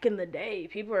back in the day,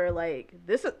 people are like,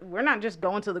 "This is we're not just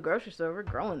going to the grocery store. We're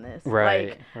growing this.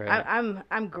 Right, Like, right,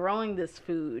 I'm growing this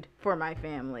food for my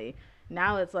family."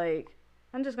 Now it's like,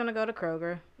 I'm just gonna go to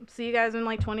Kroger. See you guys in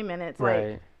like 20 minutes. Like,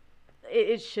 right.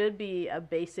 it should be a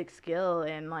basic skill.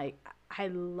 And like, I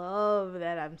love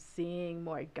that I'm seeing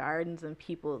more gardens in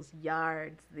people's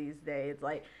yards these days.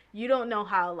 Like, you don't know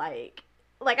how, like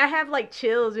I have like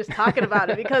chills just talking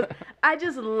about it, because I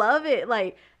just love it.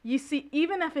 Like, you see,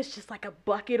 even if it's just like a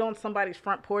bucket on somebody's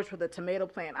front porch with a tomato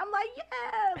plant, I'm like,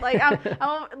 yeah. Like,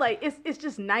 I'm like, it's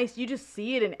just nice. You just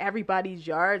see it in everybody's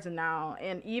yards now.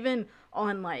 And even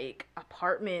on like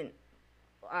apartment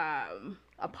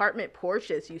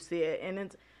porches, you see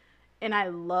it. And I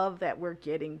love that we're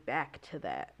getting back to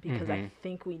that, because Hmm. I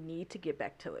think we need to get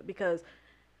back to it. Because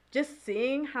just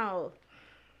seeing how,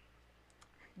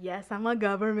 yes, I'm a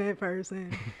government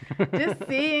person, just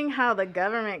seeing how the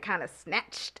government kind of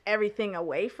snatched everything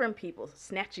away from people,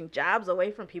 snatching jobs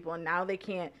away from people, and now they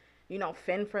can't,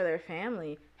 fend for their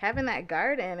family. Having that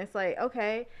garden, it's like,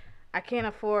 okay, I can't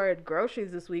afford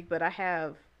groceries this week, but I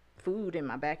have food in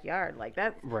my backyard. Like,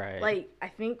 that's, Right. like, I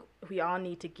think we all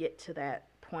need to get to that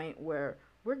point where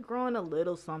we're growing a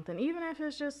little something, even if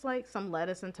it's just like some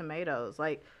lettuce and tomatoes.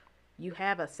 Like, you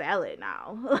have a salad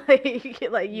now.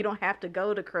 like you don't have to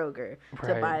go to Kroger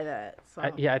to Right. buy that.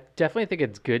 So Yeah, I definitely think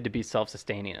it's good to be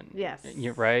self-sustaining. yes.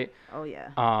 You're right. Oh yeah.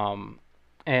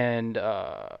 And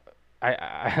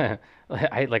I,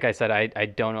 I like I said, I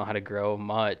don't know how to grow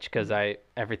much because I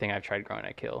everything I've tried growing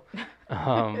I kill.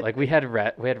 Like we had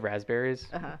raspberries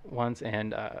Uh-huh. once,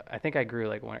 and I think I grew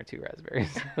like one or two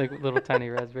raspberries, like little tiny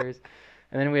raspberries,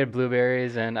 and then we had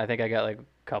blueberries, and I think I got like a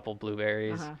couple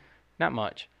blueberries, Uh-huh. not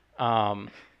much. Um,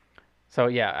 so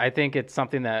yeah, I think it's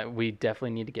something that we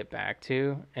definitely need to get back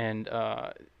to, and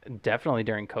definitely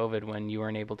during COVID when you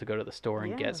weren't able to go to the store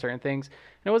and Yeah. get certain things,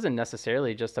 and it wasn't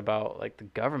necessarily just about like the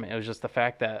government. It was just the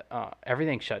fact that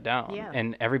everything shut down Yeah.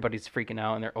 and everybody's freaking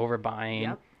out and they're overbuying,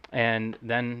 Yep. and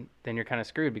then you're kind of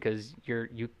screwed because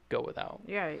you go without.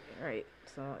 Yeah. Right. Right.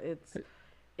 So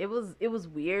it was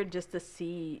weird just to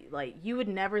see, like, you would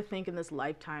never think in this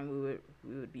lifetime we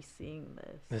would be seeing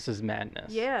this. This is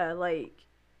madness. Yeah, like,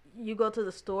 you go to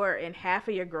the store and half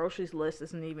of your groceries list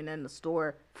isn't even in the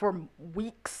store for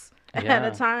weeks at a Yeah.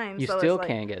 time. You So still it's like,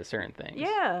 can't get certain things.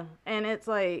 yeah, and it's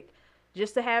like,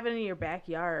 just to have it in your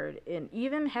backyard, and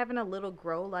even having a little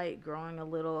grow light, growing a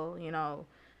little,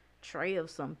 tray of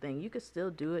something, you could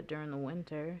still do it during the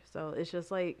winter. So it's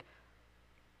just like,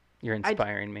 You're I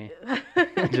inspiring me.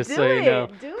 do Just so you it, know.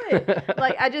 do it.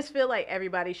 Like, I just feel like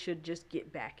everybody should just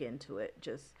get back into it.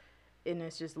 Just and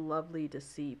it's just lovely to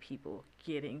see people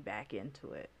getting back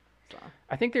into it. So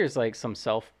I think there's like some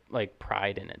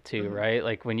pride in it too, right?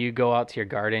 Like when you go out to your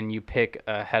garden, you pick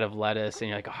a head of lettuce and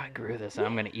you're like, oh, I grew this and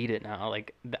I'm going to eat it now.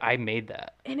 Like I made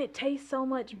that. and it tastes so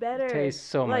much better. It tastes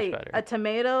so much Like better. a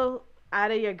tomato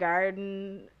out of your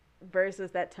garden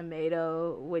versus that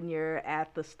tomato when you're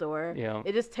at the store. Yeah.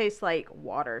 It just tastes like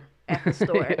water at the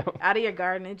store. Yeah. Out of your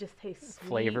garden, it just tastes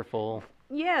sweet. Flavorful.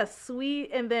 Yeah,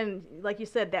 sweet, and then like you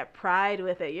said, that pride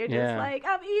with it. You're just Yeah. like,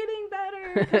 I'm eating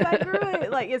better because I grew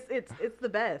it. Like it's the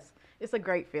best. It's a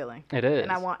great feeling. It is.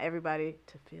 And I want everybody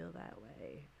to feel that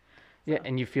way. Yeah,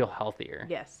 and you feel healthier.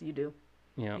 Yes, you do.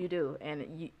 Yeah. You do,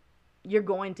 and you're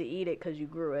going to eat it because you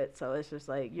grew it. So it's just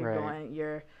like you're going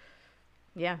to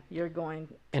And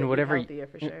eat whatever healthier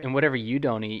for sure. and whatever you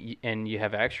don't eat and you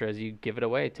have extras, you give it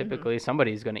away. Typically,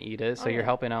 somebody's going to eat it, so you're yeah.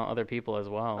 helping out other people as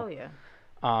well. Oh yeah.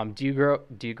 Do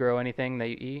you grow anything that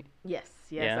you eat? Yes.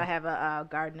 Yeah? I have a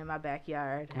garden in my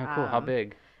backyard. Oh, cool. How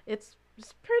big? It's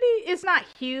pretty. It's not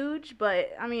huge, but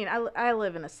I mean, I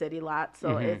live in a city lot,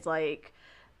 so it's like,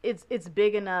 it's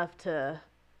big enough to.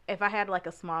 If I had like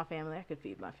a small family, I could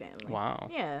feed my family. Wow.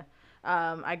 Yeah.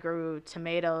 I grew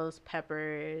tomatoes,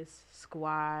 peppers,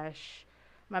 squash.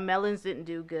 My melons didn't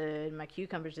do good. My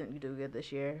cucumbers didn't do good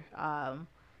this year.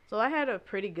 So I had a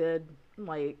pretty good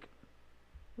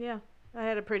I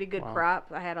had a pretty good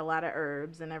crop. I had a lot of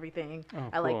herbs and everything. Oh,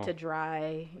 I like cool. to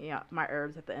dry, my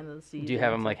herbs at the end of the season. Do you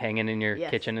have them like hanging in your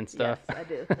kitchen and stuff? Yes, I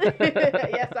do.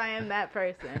 Yes, I am that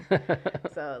person.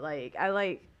 So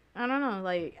I don't know,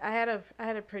 I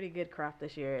had a pretty good crop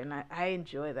this year, and I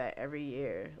enjoy that every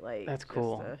year. Like That's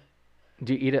cool. to,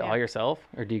 Do you eat it all yourself,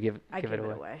 or do you give I give it it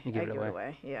away? away. You give I it give away. it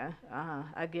away. Yeah.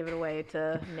 I give it away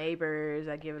to neighbors.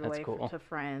 I give it That's away cool. to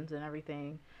friends and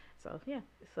everything. So yeah.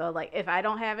 So like if I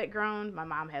don't have it grown, my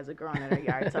mom has it grown in her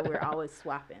yard. So we're always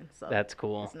swapping. So That's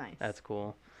cool. It's nice. That's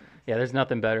cool. Yeah, there's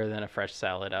nothing better than a fresh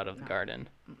salad out of the garden,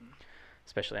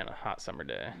 especially on a hot summer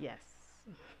day. Yes.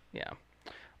 Yeah.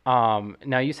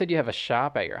 Now you said you have a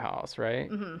shop at your house, right?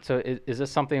 So is this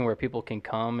something where people can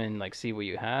come and like see what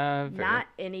you have? Or Not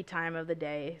any time of the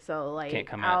day. So like can't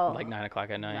come at like 9 o'clock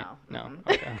at night? No. No.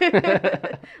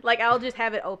 Okay. Like I'll just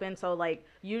have it open. So like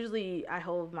usually I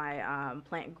hold my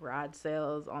plant garage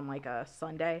sales on like a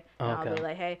Sunday. And I'll be Okay.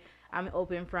 like, hey, I'm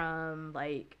open from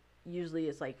like usually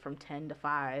it's like from 10 to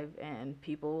 5, and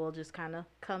people will just kind of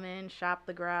come in, shop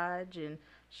the garage and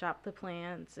shop the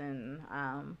plants, and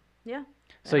yeah.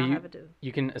 So and I'll have it do.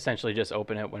 you can essentially just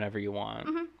open it whenever you want.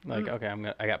 Like, okay,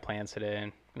 I got plans today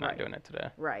and I'm not Right. doing it today.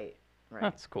 Right.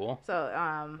 That's cool. So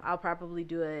I'll probably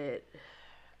do it.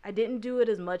 I didn't do it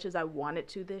as much as I wanted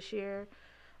to this year,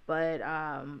 but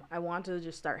I want to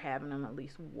just start having them at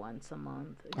least once a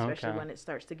month, especially Okay. when it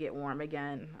starts to get warm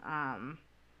again.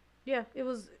 Yeah, it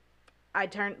was.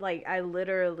 I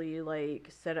literally like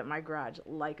set up my garage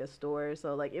like a store.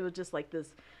 So like it was just like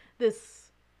this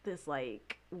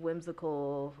like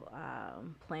whimsical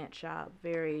plant shop,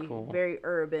 very Cool. very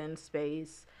urban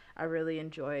space. I really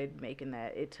enjoyed making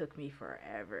that. It took me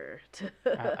forever to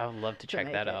I would love to check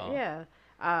make that it. out.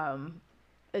 Yeah.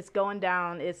 It's going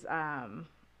down. It's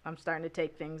I'm starting to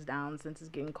take things down since it's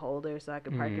getting colder, so I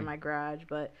can park in my garage.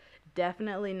 But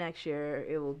definitely next year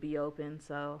it will be open.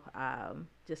 So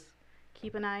just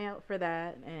keep an eye out for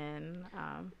that. And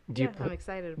I'm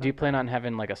excited about Do you that. plan on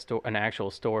having like an actual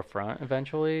storefront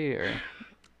eventually, or?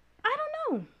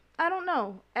 I don't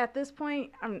know. At this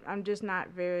point, I'm just not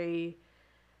very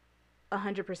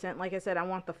 100%. Like I said, I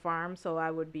want the farm, so I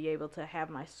would be able to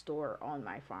have my store on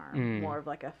my farm, more of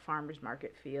like a farmer's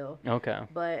market feel. Okay.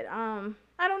 But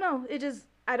I don't know.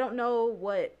 I don't know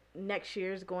what next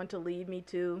year's going to lead me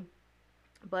to.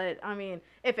 But I mean,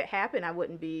 if it happened, I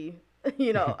wouldn't be,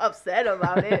 upset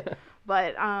about it.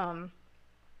 But I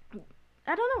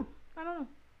don't know.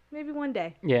 Maybe one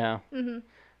day. Yeah.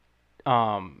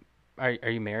 Are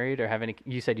you married or have any?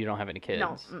 You said you don't have any kids.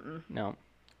 No. No.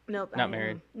 Nope. Not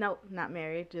married? Nope, not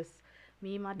married. Just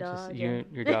me, my dog. Just you,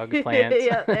 and- your dog, plants.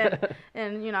 Yeah,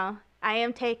 and I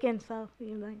am taken, so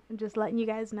I'm just letting you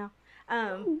guys know.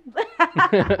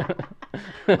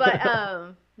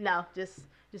 But no, just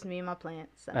me and my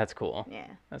plants. So. That's cool. Yeah.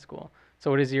 That's cool.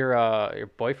 So what does your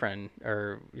boyfriend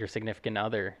or your significant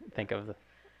other think of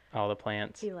all the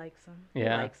plants? He likes them.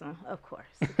 Yeah. He likes them, of course.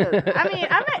 'Cause, I mean,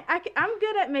 I'm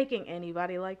good at making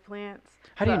anybody like plants.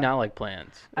 How do you so- not like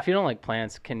plants? If you don't like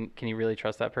plants, can you really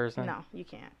trust that person? No, you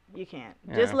can't. You can't.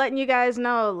 Yeah. Just letting you guys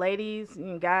know, ladies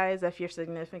and guys, if your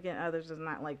significant others does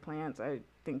not like plants, I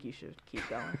think you should keep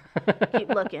going. Keep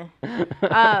looking.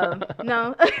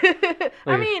 No.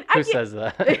 I mean, Who says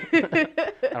that?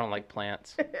 I don't like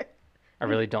plants. I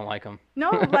really don't like them.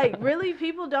 No, like really,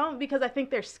 people don't, because I think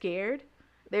they're scared.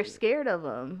 They're scared of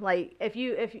them. Like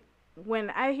when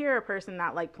I hear a person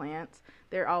not like plants,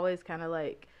 they're always kind of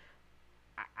like,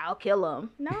 I'll kill them.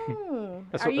 No.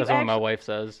 That's Are what, you that's what my wife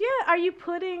says. Yeah, are you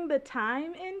putting the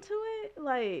time into it?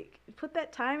 Like, put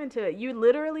that time into it. You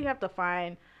literally have to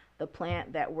find the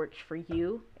plant that works for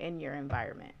you and your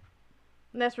environment.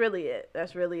 And that's really it.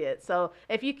 That's really it. So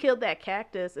if you killed that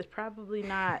cactus, it's probably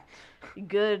not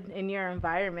good in your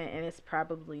environment, and it's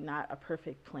probably not a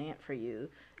perfect plant for you.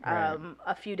 Right.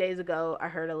 A few days ago, I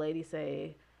heard a lady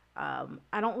say,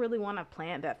 I don't really want a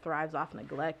plant that thrives off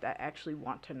neglect. I actually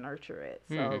want to nurture it.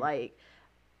 So like,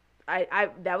 I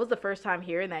that was the first time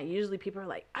hearing that. Usually people are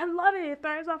like, I love it. It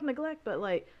thrives off neglect, but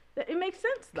like, it makes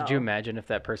sense though. Could you imagine if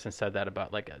that person said that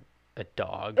about like a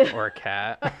dog or a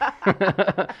cat?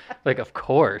 Like, of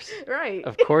course. Right.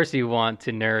 Of course you want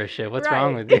to nourish it. What's Right.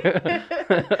 wrong with you?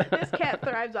 This cat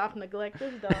thrives off neglect.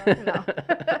 This dog, no.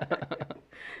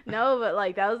 No, but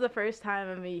like, that was the first time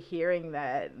of me hearing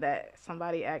that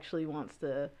somebody actually wants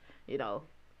to,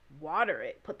 water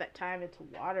it, put that time into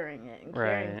watering it and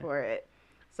caring Right. for it.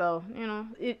 So,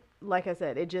 it, like I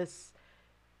said, it just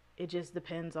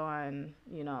depends on,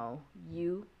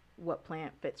 you, what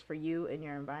plant fits for you and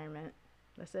your environment.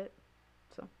 That's it.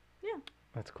 So, yeah.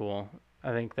 That's cool.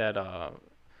 I think that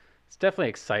it's definitely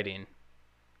exciting,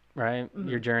 right?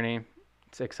 Your journey,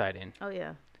 it's exciting. Oh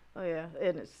yeah. Oh yeah.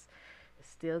 And it's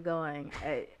still going.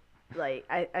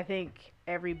 I think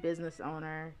every business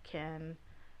owner can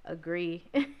agree.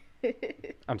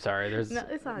 I'm sorry. There's No,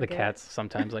 it's all the good. cats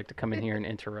sometimes like to come in here and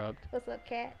interrupt. What's up,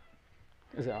 cat?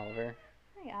 Is it Oliver?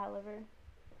 Hey, Oliver.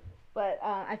 But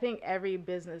I think every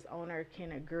business owner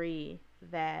can agree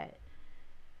that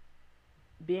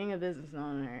being a business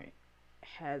owner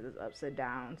has its ups and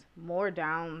downs, more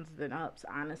downs than ups,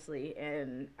 honestly.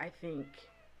 And I think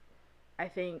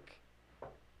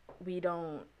we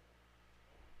don't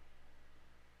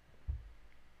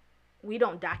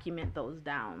document those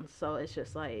downs. So it's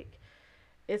just like,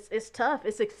 it's tough.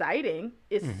 It's exciting.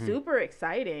 It's super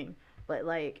exciting. But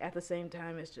like, at the same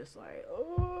time, it's just like,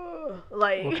 oh,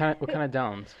 like What kind of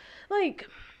downs? like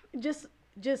just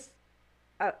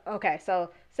okay.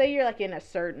 So say you're like in a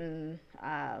certain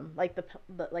like the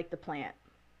plant.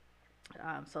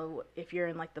 So if you're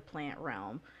in like the plant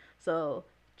realm, so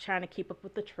trying to keep up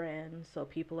with the trends, so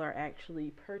people are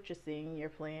actually purchasing your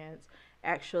plants,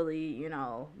 actually,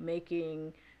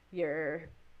 making your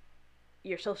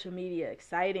social media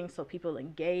exciting so people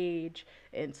engage,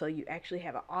 and so you actually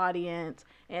have an audience.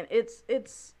 And it's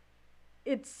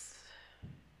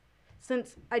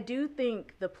since I do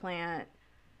think the plant,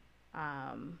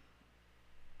 I'm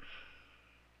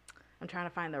trying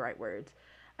to find the right words.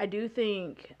 I do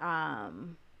think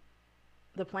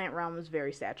the plant realm is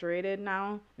very saturated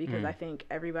now, because I think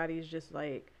everybody's just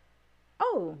like,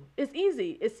 oh, it's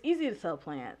easy. It's easy to sell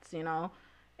plants,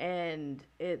 and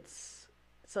it's,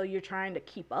 so you're trying to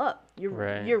keep up.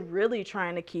 You're really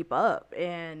trying to keep up.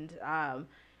 And I'm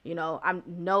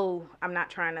not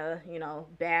trying to,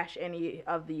 bash any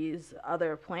of these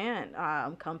other plant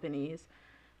companies.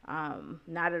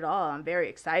 Not at all. I'm very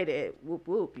excited. Whoop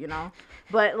whoop,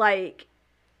 But like,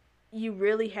 you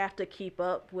really have to keep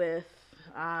up with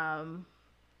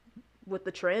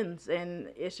the trends. And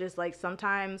it's just like,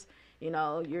 sometimes,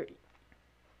 your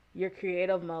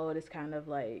creative mode is kind of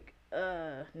like,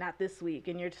 not this week,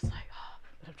 and you're just like, oh,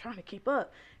 but I'm trying to keep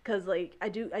up. Because like, I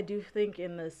do think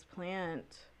in this plant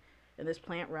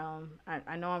realm,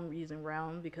 I know I'm using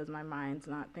realm because my mind's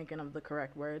not thinking of the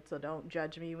correct word, so don't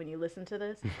judge me when you listen to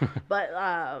this. But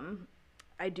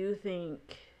I do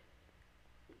think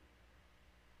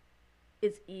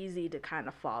it's easy to kind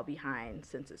of fall behind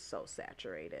since it's so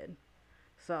saturated.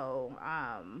 So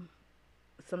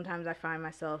sometimes I find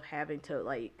myself having to,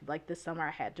 like this summer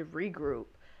I had to regroup,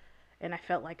 and I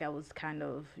felt like I was kind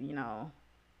of,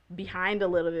 behind a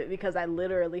little bit, because I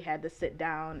literally had to sit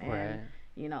down and,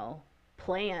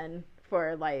 plan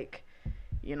for, like,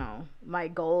 my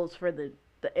goals for the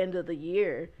end of the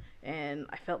year. And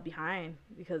I felt behind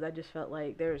because I just felt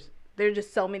like there's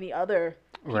just so many other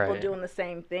people doing the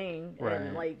same thing.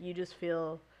 And like, you just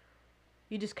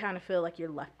kind of feel like you're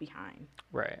left behind.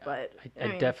 Right. But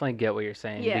I definitely get what you're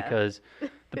saying, because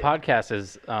the podcast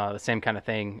is the same kind of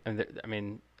thing. And I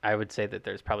mean, I would say that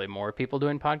there's probably more people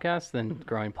doing podcasts than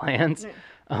growing plants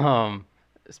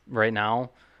right now,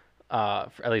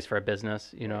 at least for a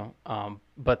business,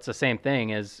 but it's the same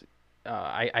thing as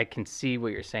I can see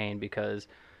what you're saying, because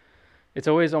it's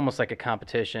always almost like a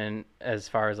competition, as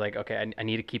far as like, okay, I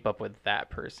need to keep up with that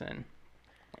person,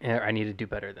 or I need to do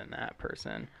better than that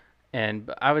person.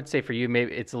 And I would say for you,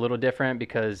 maybe it's a little different,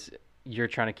 because you're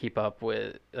trying to keep up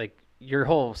with, like, your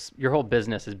whole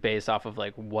business is based off of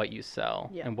like what you sell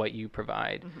Yeah. and what you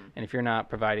provide. Mm-hmm. And if you're not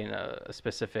providing a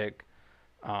specific,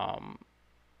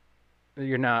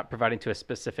 you're not providing to a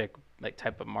specific like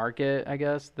type of market, I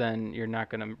guess, then you're not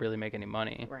going to really make any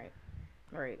money. Right.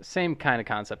 Right. Same kind of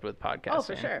concept with podcasting. Oh,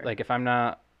 for sure. Like if I'm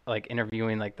not like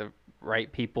interviewing like the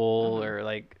right people, Mm-hmm. or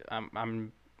like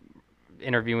I'm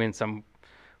interviewing some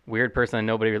weird person that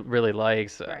nobody really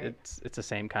likes, Right. it's the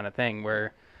same kind of thing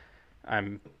where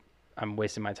I'm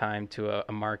wasting my time to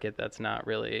a market that's not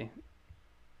really.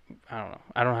 I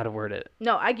don't know how to word it.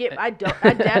 No, I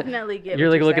definitely get. You're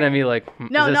what like looking saying. at me like,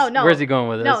 No. where's he going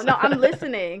with this? No, I'm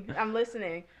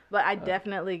listening. But I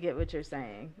definitely get what you're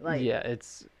saying. Like, yeah,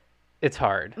 it's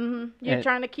hard. You're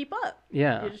trying to keep up.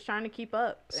 Yeah. You're just trying to keep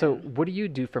up. So and- what do you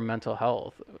do for mental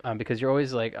health? Because you're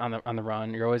always like on the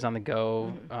run. You're always on the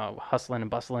go, hustling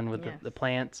and bustling with Yes. the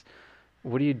plants.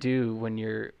 What do you do when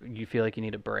you feel like you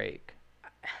need a break?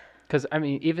 Because I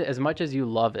mean, even as much as you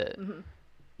love it,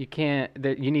 you can't.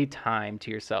 You need time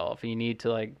to yourself. You need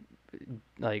to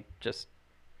just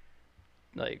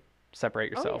like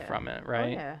separate yourself yeah. from it, Oh,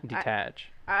 right? yeah.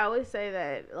 Detach. I always say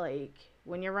that, like,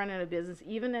 when you're running a business,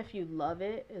 even if you love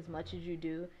it as much as you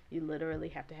do, you literally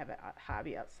have to have a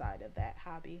hobby outside of that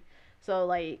hobby. So,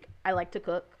 like, I like to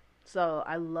cook. So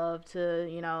I love to,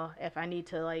 if I need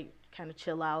to, like, kind of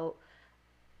chill out,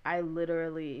 I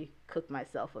literally cook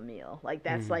myself a meal. Like,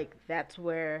 that's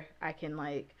where I can,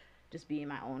 like, just be in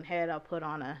my own head. I'll put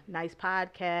on a nice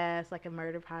podcast, like a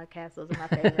murder podcast. Those are my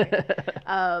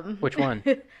favorite. Which one?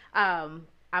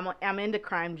 I'm into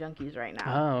Crime Junkies right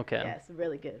now. Oh, okay. Yes,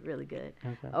 really good, really good.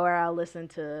 Okay. Or I'll listen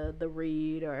to The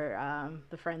Read or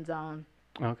The Friend Zone,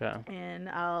 Okay. and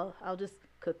I'll just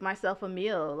cook myself a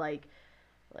meal. Like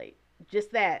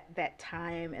just that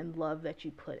time and love that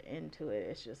you put into it.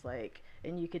 It's just like,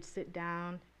 and you could sit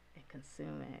down and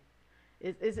consume it.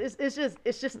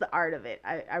 It's just the art of it.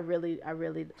 I really.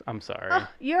 I'm sorry. Oh,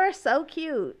 you're so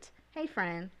cute. Hey,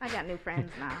 friend. I got new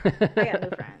friends now. I got new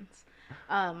friends.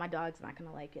 My dog's not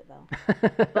gonna like it though.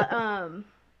 But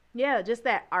yeah, just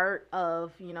that art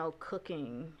of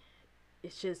cooking.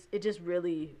 It just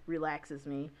really relaxes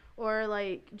me. Or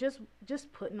like just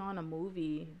putting on a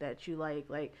movie that you like.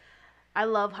 Like I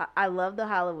love the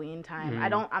Halloween time.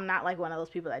 I'm not like one of those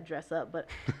people that dress up, but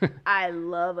I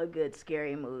love a good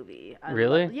scary movie.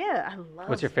 Really? I love.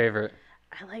 What's your favorite?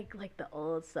 I like the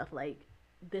old stuff. Like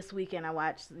this weekend, I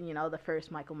watched the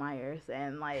first Michael Myers,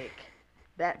 and like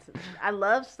I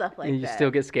love stuff like And you that.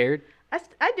 still get scared?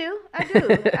 I do.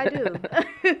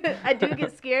 I do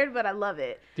get scared, but I love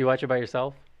it. Do you watch it by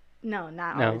yourself? No,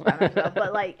 not No. always by myself.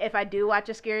 But like if I do watch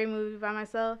a scary movie by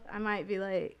myself, I might be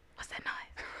like, "What's that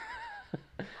noise?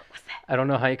 What's that?" I don't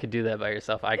know how you could do that by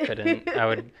yourself. I couldn't.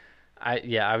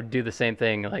 I would do the same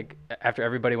thing. Like after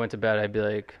everybody went to bed, I'd be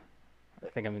like, I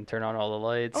think I'm gonna turn on all the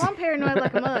lights. Oh, I'm paranoid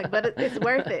like a mug, but it's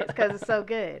worth it because it's so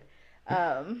good.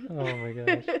 Oh my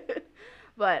gosh.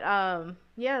 But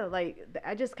yeah, like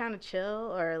I just kind of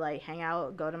chill or like hang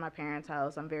out, go to my parents'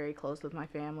 house. I'm very close with my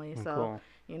family, so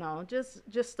Cool. just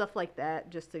stuff like that,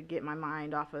 just to get my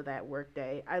mind off of that work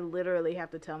day. I literally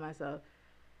have to tell myself,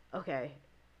 okay,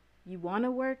 you want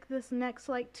to work this next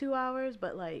like 2 hours,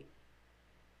 but like,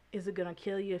 is it gonna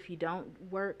kill you if you don't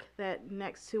work that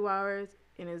next 2 hours?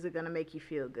 And is it gonna make you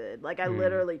feel good? Like I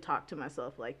literally talk to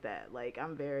myself like that. Like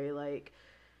I'm very like,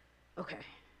 okay,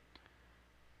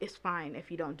 it's fine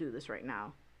if you don't do this right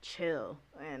now. Chill.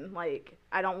 And like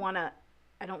I don't want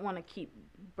to keep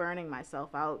burning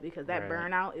myself out because that Right.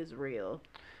 burnout is real.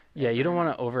 Yeah, you don't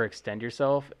want to overextend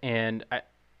yourself, and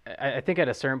I think at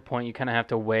a certain point you kind of have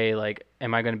to weigh like,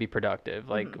 am I going to be productive?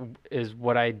 Like, is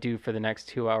what I do for the next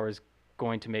 2 hours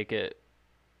going to make it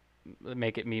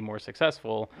me more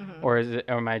successful, or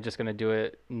am I just going to do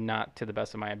it not to the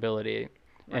best of my ability?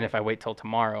 And Right. if I wait till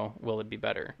tomorrow, will it be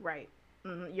better? Right.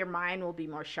 Your mind will be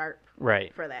more sharp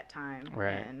Right. for that time.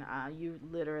 Right. And you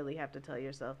literally have to tell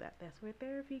yourself that's where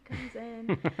therapy comes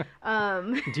in.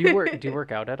 Do you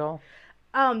work out at all?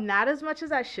 Not as much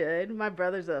as I should. My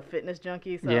brother's a fitness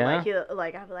junkie, so Yeah? I'm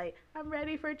like, I'm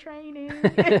ready for training.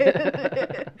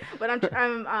 But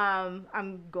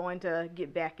I'm going to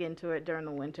get back into it during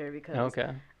the winter because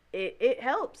Okay. it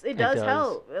helps. It does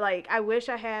help. Like I wish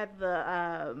I had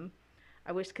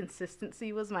I wish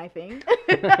consistency was my thing.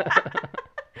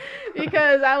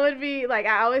 Because I would be like,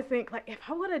 I always think like, if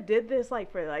I would have did this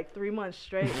like for like 3 months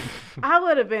straight, I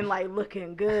would have been like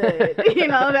looking good.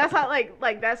 That's how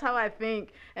like that's how I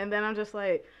think. And then I'm just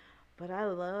like, but I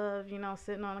love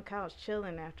sitting on the couch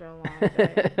chilling after a long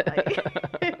day.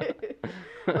 Like,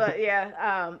 but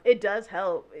yeah, it does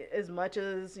help as much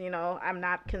as I'm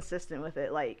not consistent with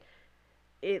it. Like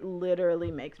it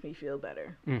literally makes me feel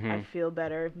better. Mm-hmm. I feel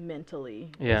better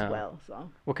mentally as Yeah. well. So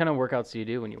What kind of workouts do you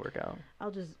do when you work out?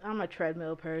 I'm a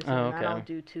treadmill person. Oh, I okay. don't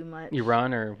do too much. You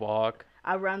run or walk?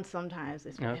 I run sometimes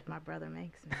Yeah. if my brother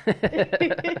makes me.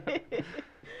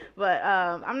 But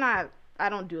I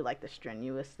don't do like the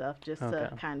strenuous stuff just Okay.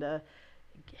 to kind of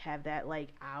have that like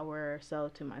hour or so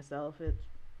to myself. It's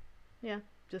yeah,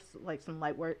 just like some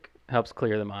light work. Helps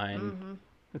clear the mind. Mhm.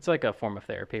 It's like a form of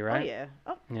therapy, right? Oh yeah.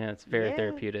 Oh Yeah, it's very yeah.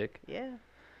 therapeutic. Yeah.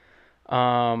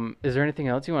 Is there anything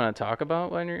else you want to talk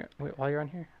about while you're on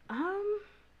here?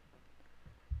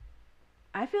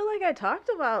 I feel like I talked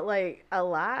about like a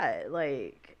lot.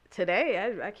 Like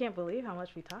today, I can't believe how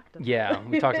much we talked about. Yeah,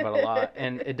 we talked about a lot,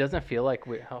 and it doesn't feel like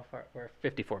how far we're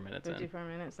 54 minutes in. 54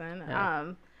 minutes in.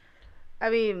 Yeah. I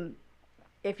mean,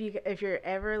 if you're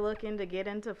ever looking to get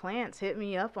into plants, hit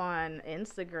me up on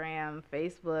Instagram,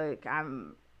 Facebook.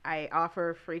 I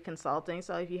offer free consulting.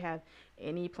 So if you have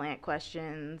any plant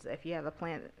questions, if you have a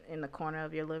plant in the corner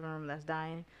of your living room that's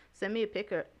dying, send me a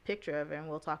picture of it and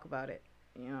we'll talk about it.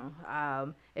 You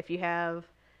know, if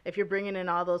you're bringing in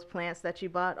all those plants that you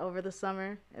bought over the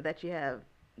summer that you have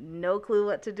no clue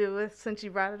what to do with since you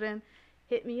brought it in,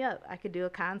 hit me up. I could do a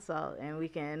consult and we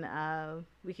can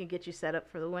get you set up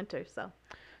for the winter. So,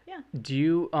 yeah. Do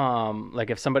you like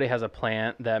if somebody has a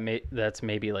plant that's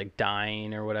maybe like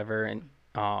dying or whatever, and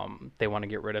they want to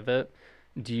get rid of it,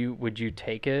 would you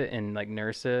take it and like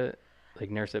nurse it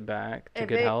back to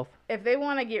good health? If they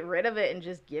want to get rid of it and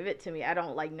just give it to me, I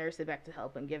don't like nurse it back to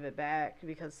health and give it back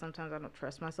because sometimes I don't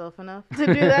trust myself enough to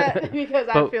do that because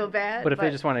I feel bad. But if they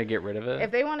just want to get rid of it?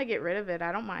 If they want to get rid of it,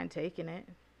 I don't mind taking it.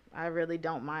 I really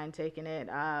don't mind taking it.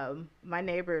 My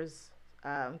neighbors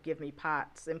give me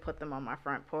pots and put them on my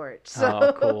front porch.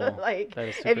 So, cool. like, That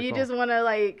is super if you cool. just want to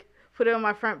like put it on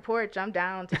my front porch, I'm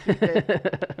down to keep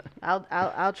it.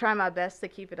 I'll try my best to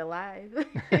keep it alive.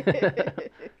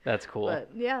 That's cool. But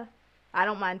yeah, I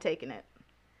don't mind taking it.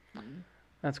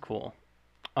 That's cool.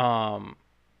 So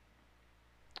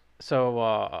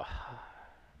I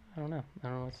don't know. I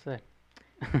don't know what to say.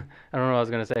 I don't know what I was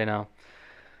gonna say now.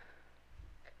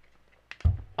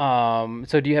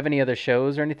 So do you have any other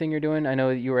shows or anything you're doing? I know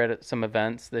you were at some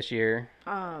events this year.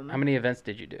 How many events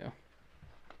did you do?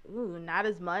 Not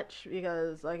as much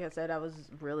because, like I said, I was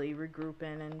really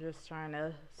regrouping and just trying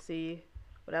to see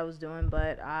what I was doing.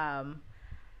 But I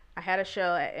had a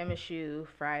show at MSU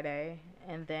Friday,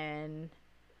 and then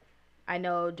I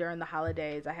know during the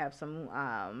holidays I have some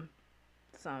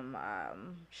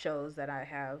shows that I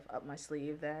have up my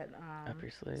sleeve that Up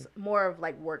your sleeve. more of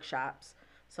like workshops.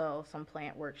 So some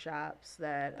plant workshops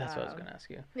that. That's what I was gonna ask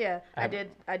you. Yeah,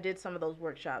 I did some of those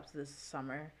workshops this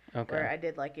summer. Okay. Where I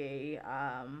did like a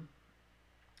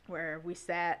where we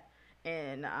sat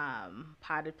in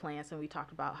potted plants and we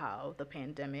talked about how the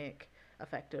pandemic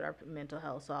affected our mental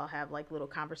health. So I'll have like little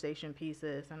conversation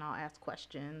pieces and I'll ask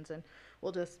questions and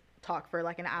we'll just talk for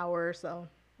like an hour or so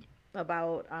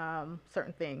about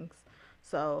certain things.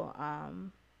 So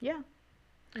yeah.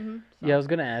 Mm-hmm. So. Yeah, I was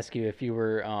gonna ask you if you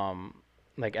were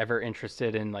like ever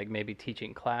interested in like maybe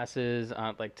teaching classes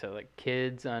on like to like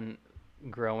kids on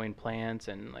growing plants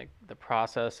and like the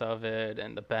process of it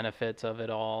and the benefits of it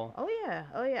all. Oh yeah,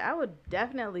 I would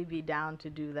definitely be down to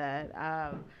do that.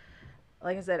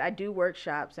 Like I said, I do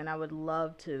workshops and I would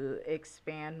love to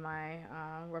expand my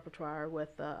repertoire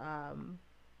with the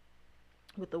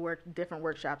different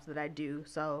workshops that I do.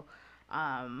 So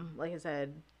like I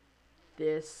said,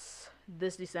 this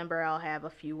December I'll have a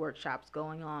few workshops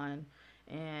going on.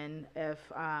 And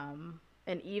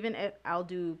even if I'll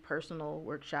do personal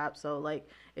workshops, so like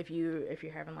if you're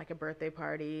having like a birthday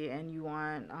party and you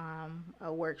want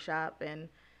a workshop and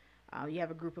you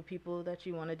have a group of people that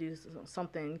you want to do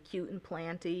something cute and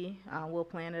planty, we'll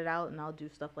plan it out and I'll do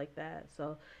stuff like that.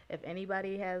 So if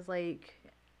anybody has like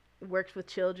works with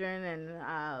children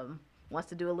and wants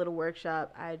to do a little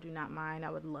workshop, I do not mind. I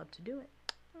would love to do it.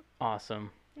 Awesome.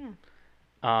 Yeah.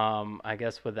 I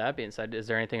guess with that being said, is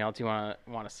there anything else you want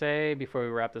to say before we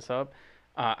wrap this up?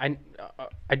 I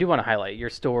do want to highlight your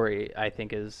story. I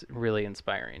think is really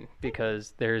inspiring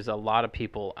because there's a lot of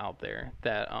people out there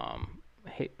that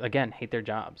hate their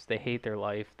jobs. They hate their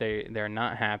life. They're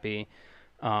not happy,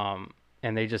 and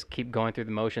they just keep going through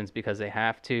the motions because they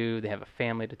have to. They have a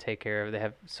family to take care of. They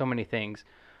have so many things,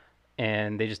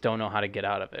 and they just don't know how to get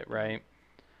out of it, right?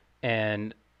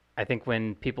 And I think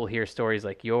when people hear stories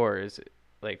like yours,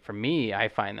 like for me, I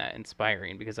find that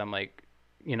inspiring because I'm like,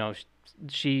 you know,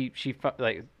 she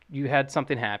like you had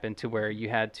something happen to where you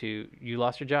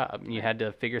lost your job and you had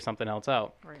to figure something else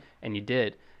out, Right. and you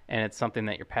did, and it's something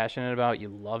that you're passionate about, you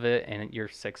love it, and you're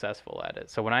successful at it.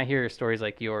 So when I hear stories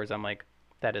like yours, I'm like,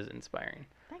 That is inspiring.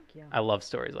 Thank you. I love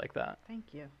stories like that.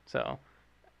 Thank you. So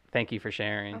thank you for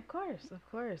sharing. Of course, of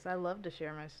course. I love to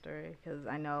share my story because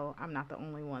I know I'm not the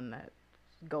only one that's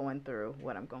going through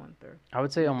what I'm going through. I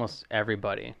would say Me too. almost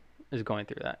everybody is going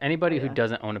through that. Oh Anybody who yeah.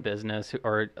 doesn't own a business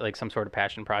or like some sort of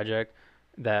passion project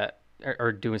that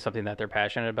or doing something that they're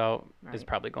passionate about is Right.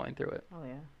 probably going through it. Oh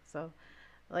yeah. So,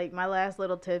 like my last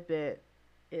little tidbit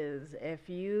is if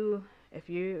you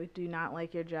do not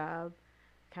like your job,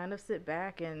 kind of sit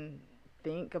back and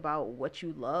think about what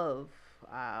you love.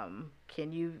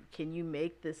 Can you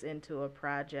make this into a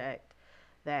project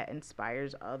that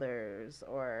inspires others,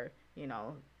 or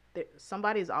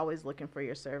somebody's always looking for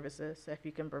your services if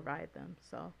you can provide them.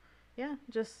 So, yeah,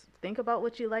 just think about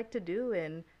what you like to do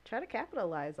and try to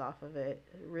capitalize off of it.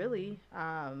 Really,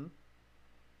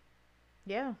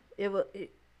 yeah, it will.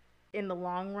 In the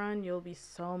long run, you'll be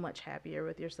so much happier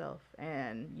with yourself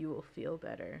and you will feel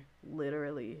better,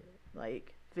 literally,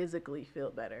 like physically feel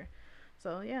better.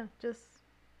 So, yeah,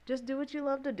 just do what you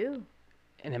love to do.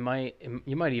 And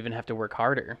you might even have to work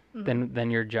harder Mhm. than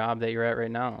your job that you're at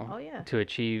right now Oh yeah. to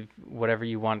achieve whatever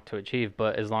you want to achieve.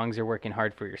 But as long as you're working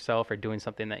hard for yourself or doing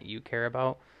something that you care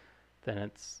about, then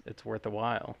it's worth a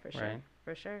while, For sure. right?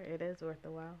 For sure. It is worth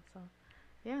a while. So,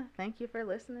 yeah, thank you for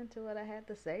listening to what I had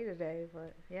to say today,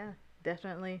 but yeah,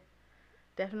 definitely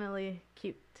definitely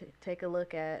take a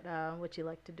look at what you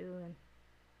like to do, and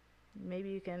maybe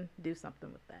you can do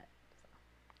something with that.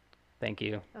 Thank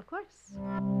you. Of course.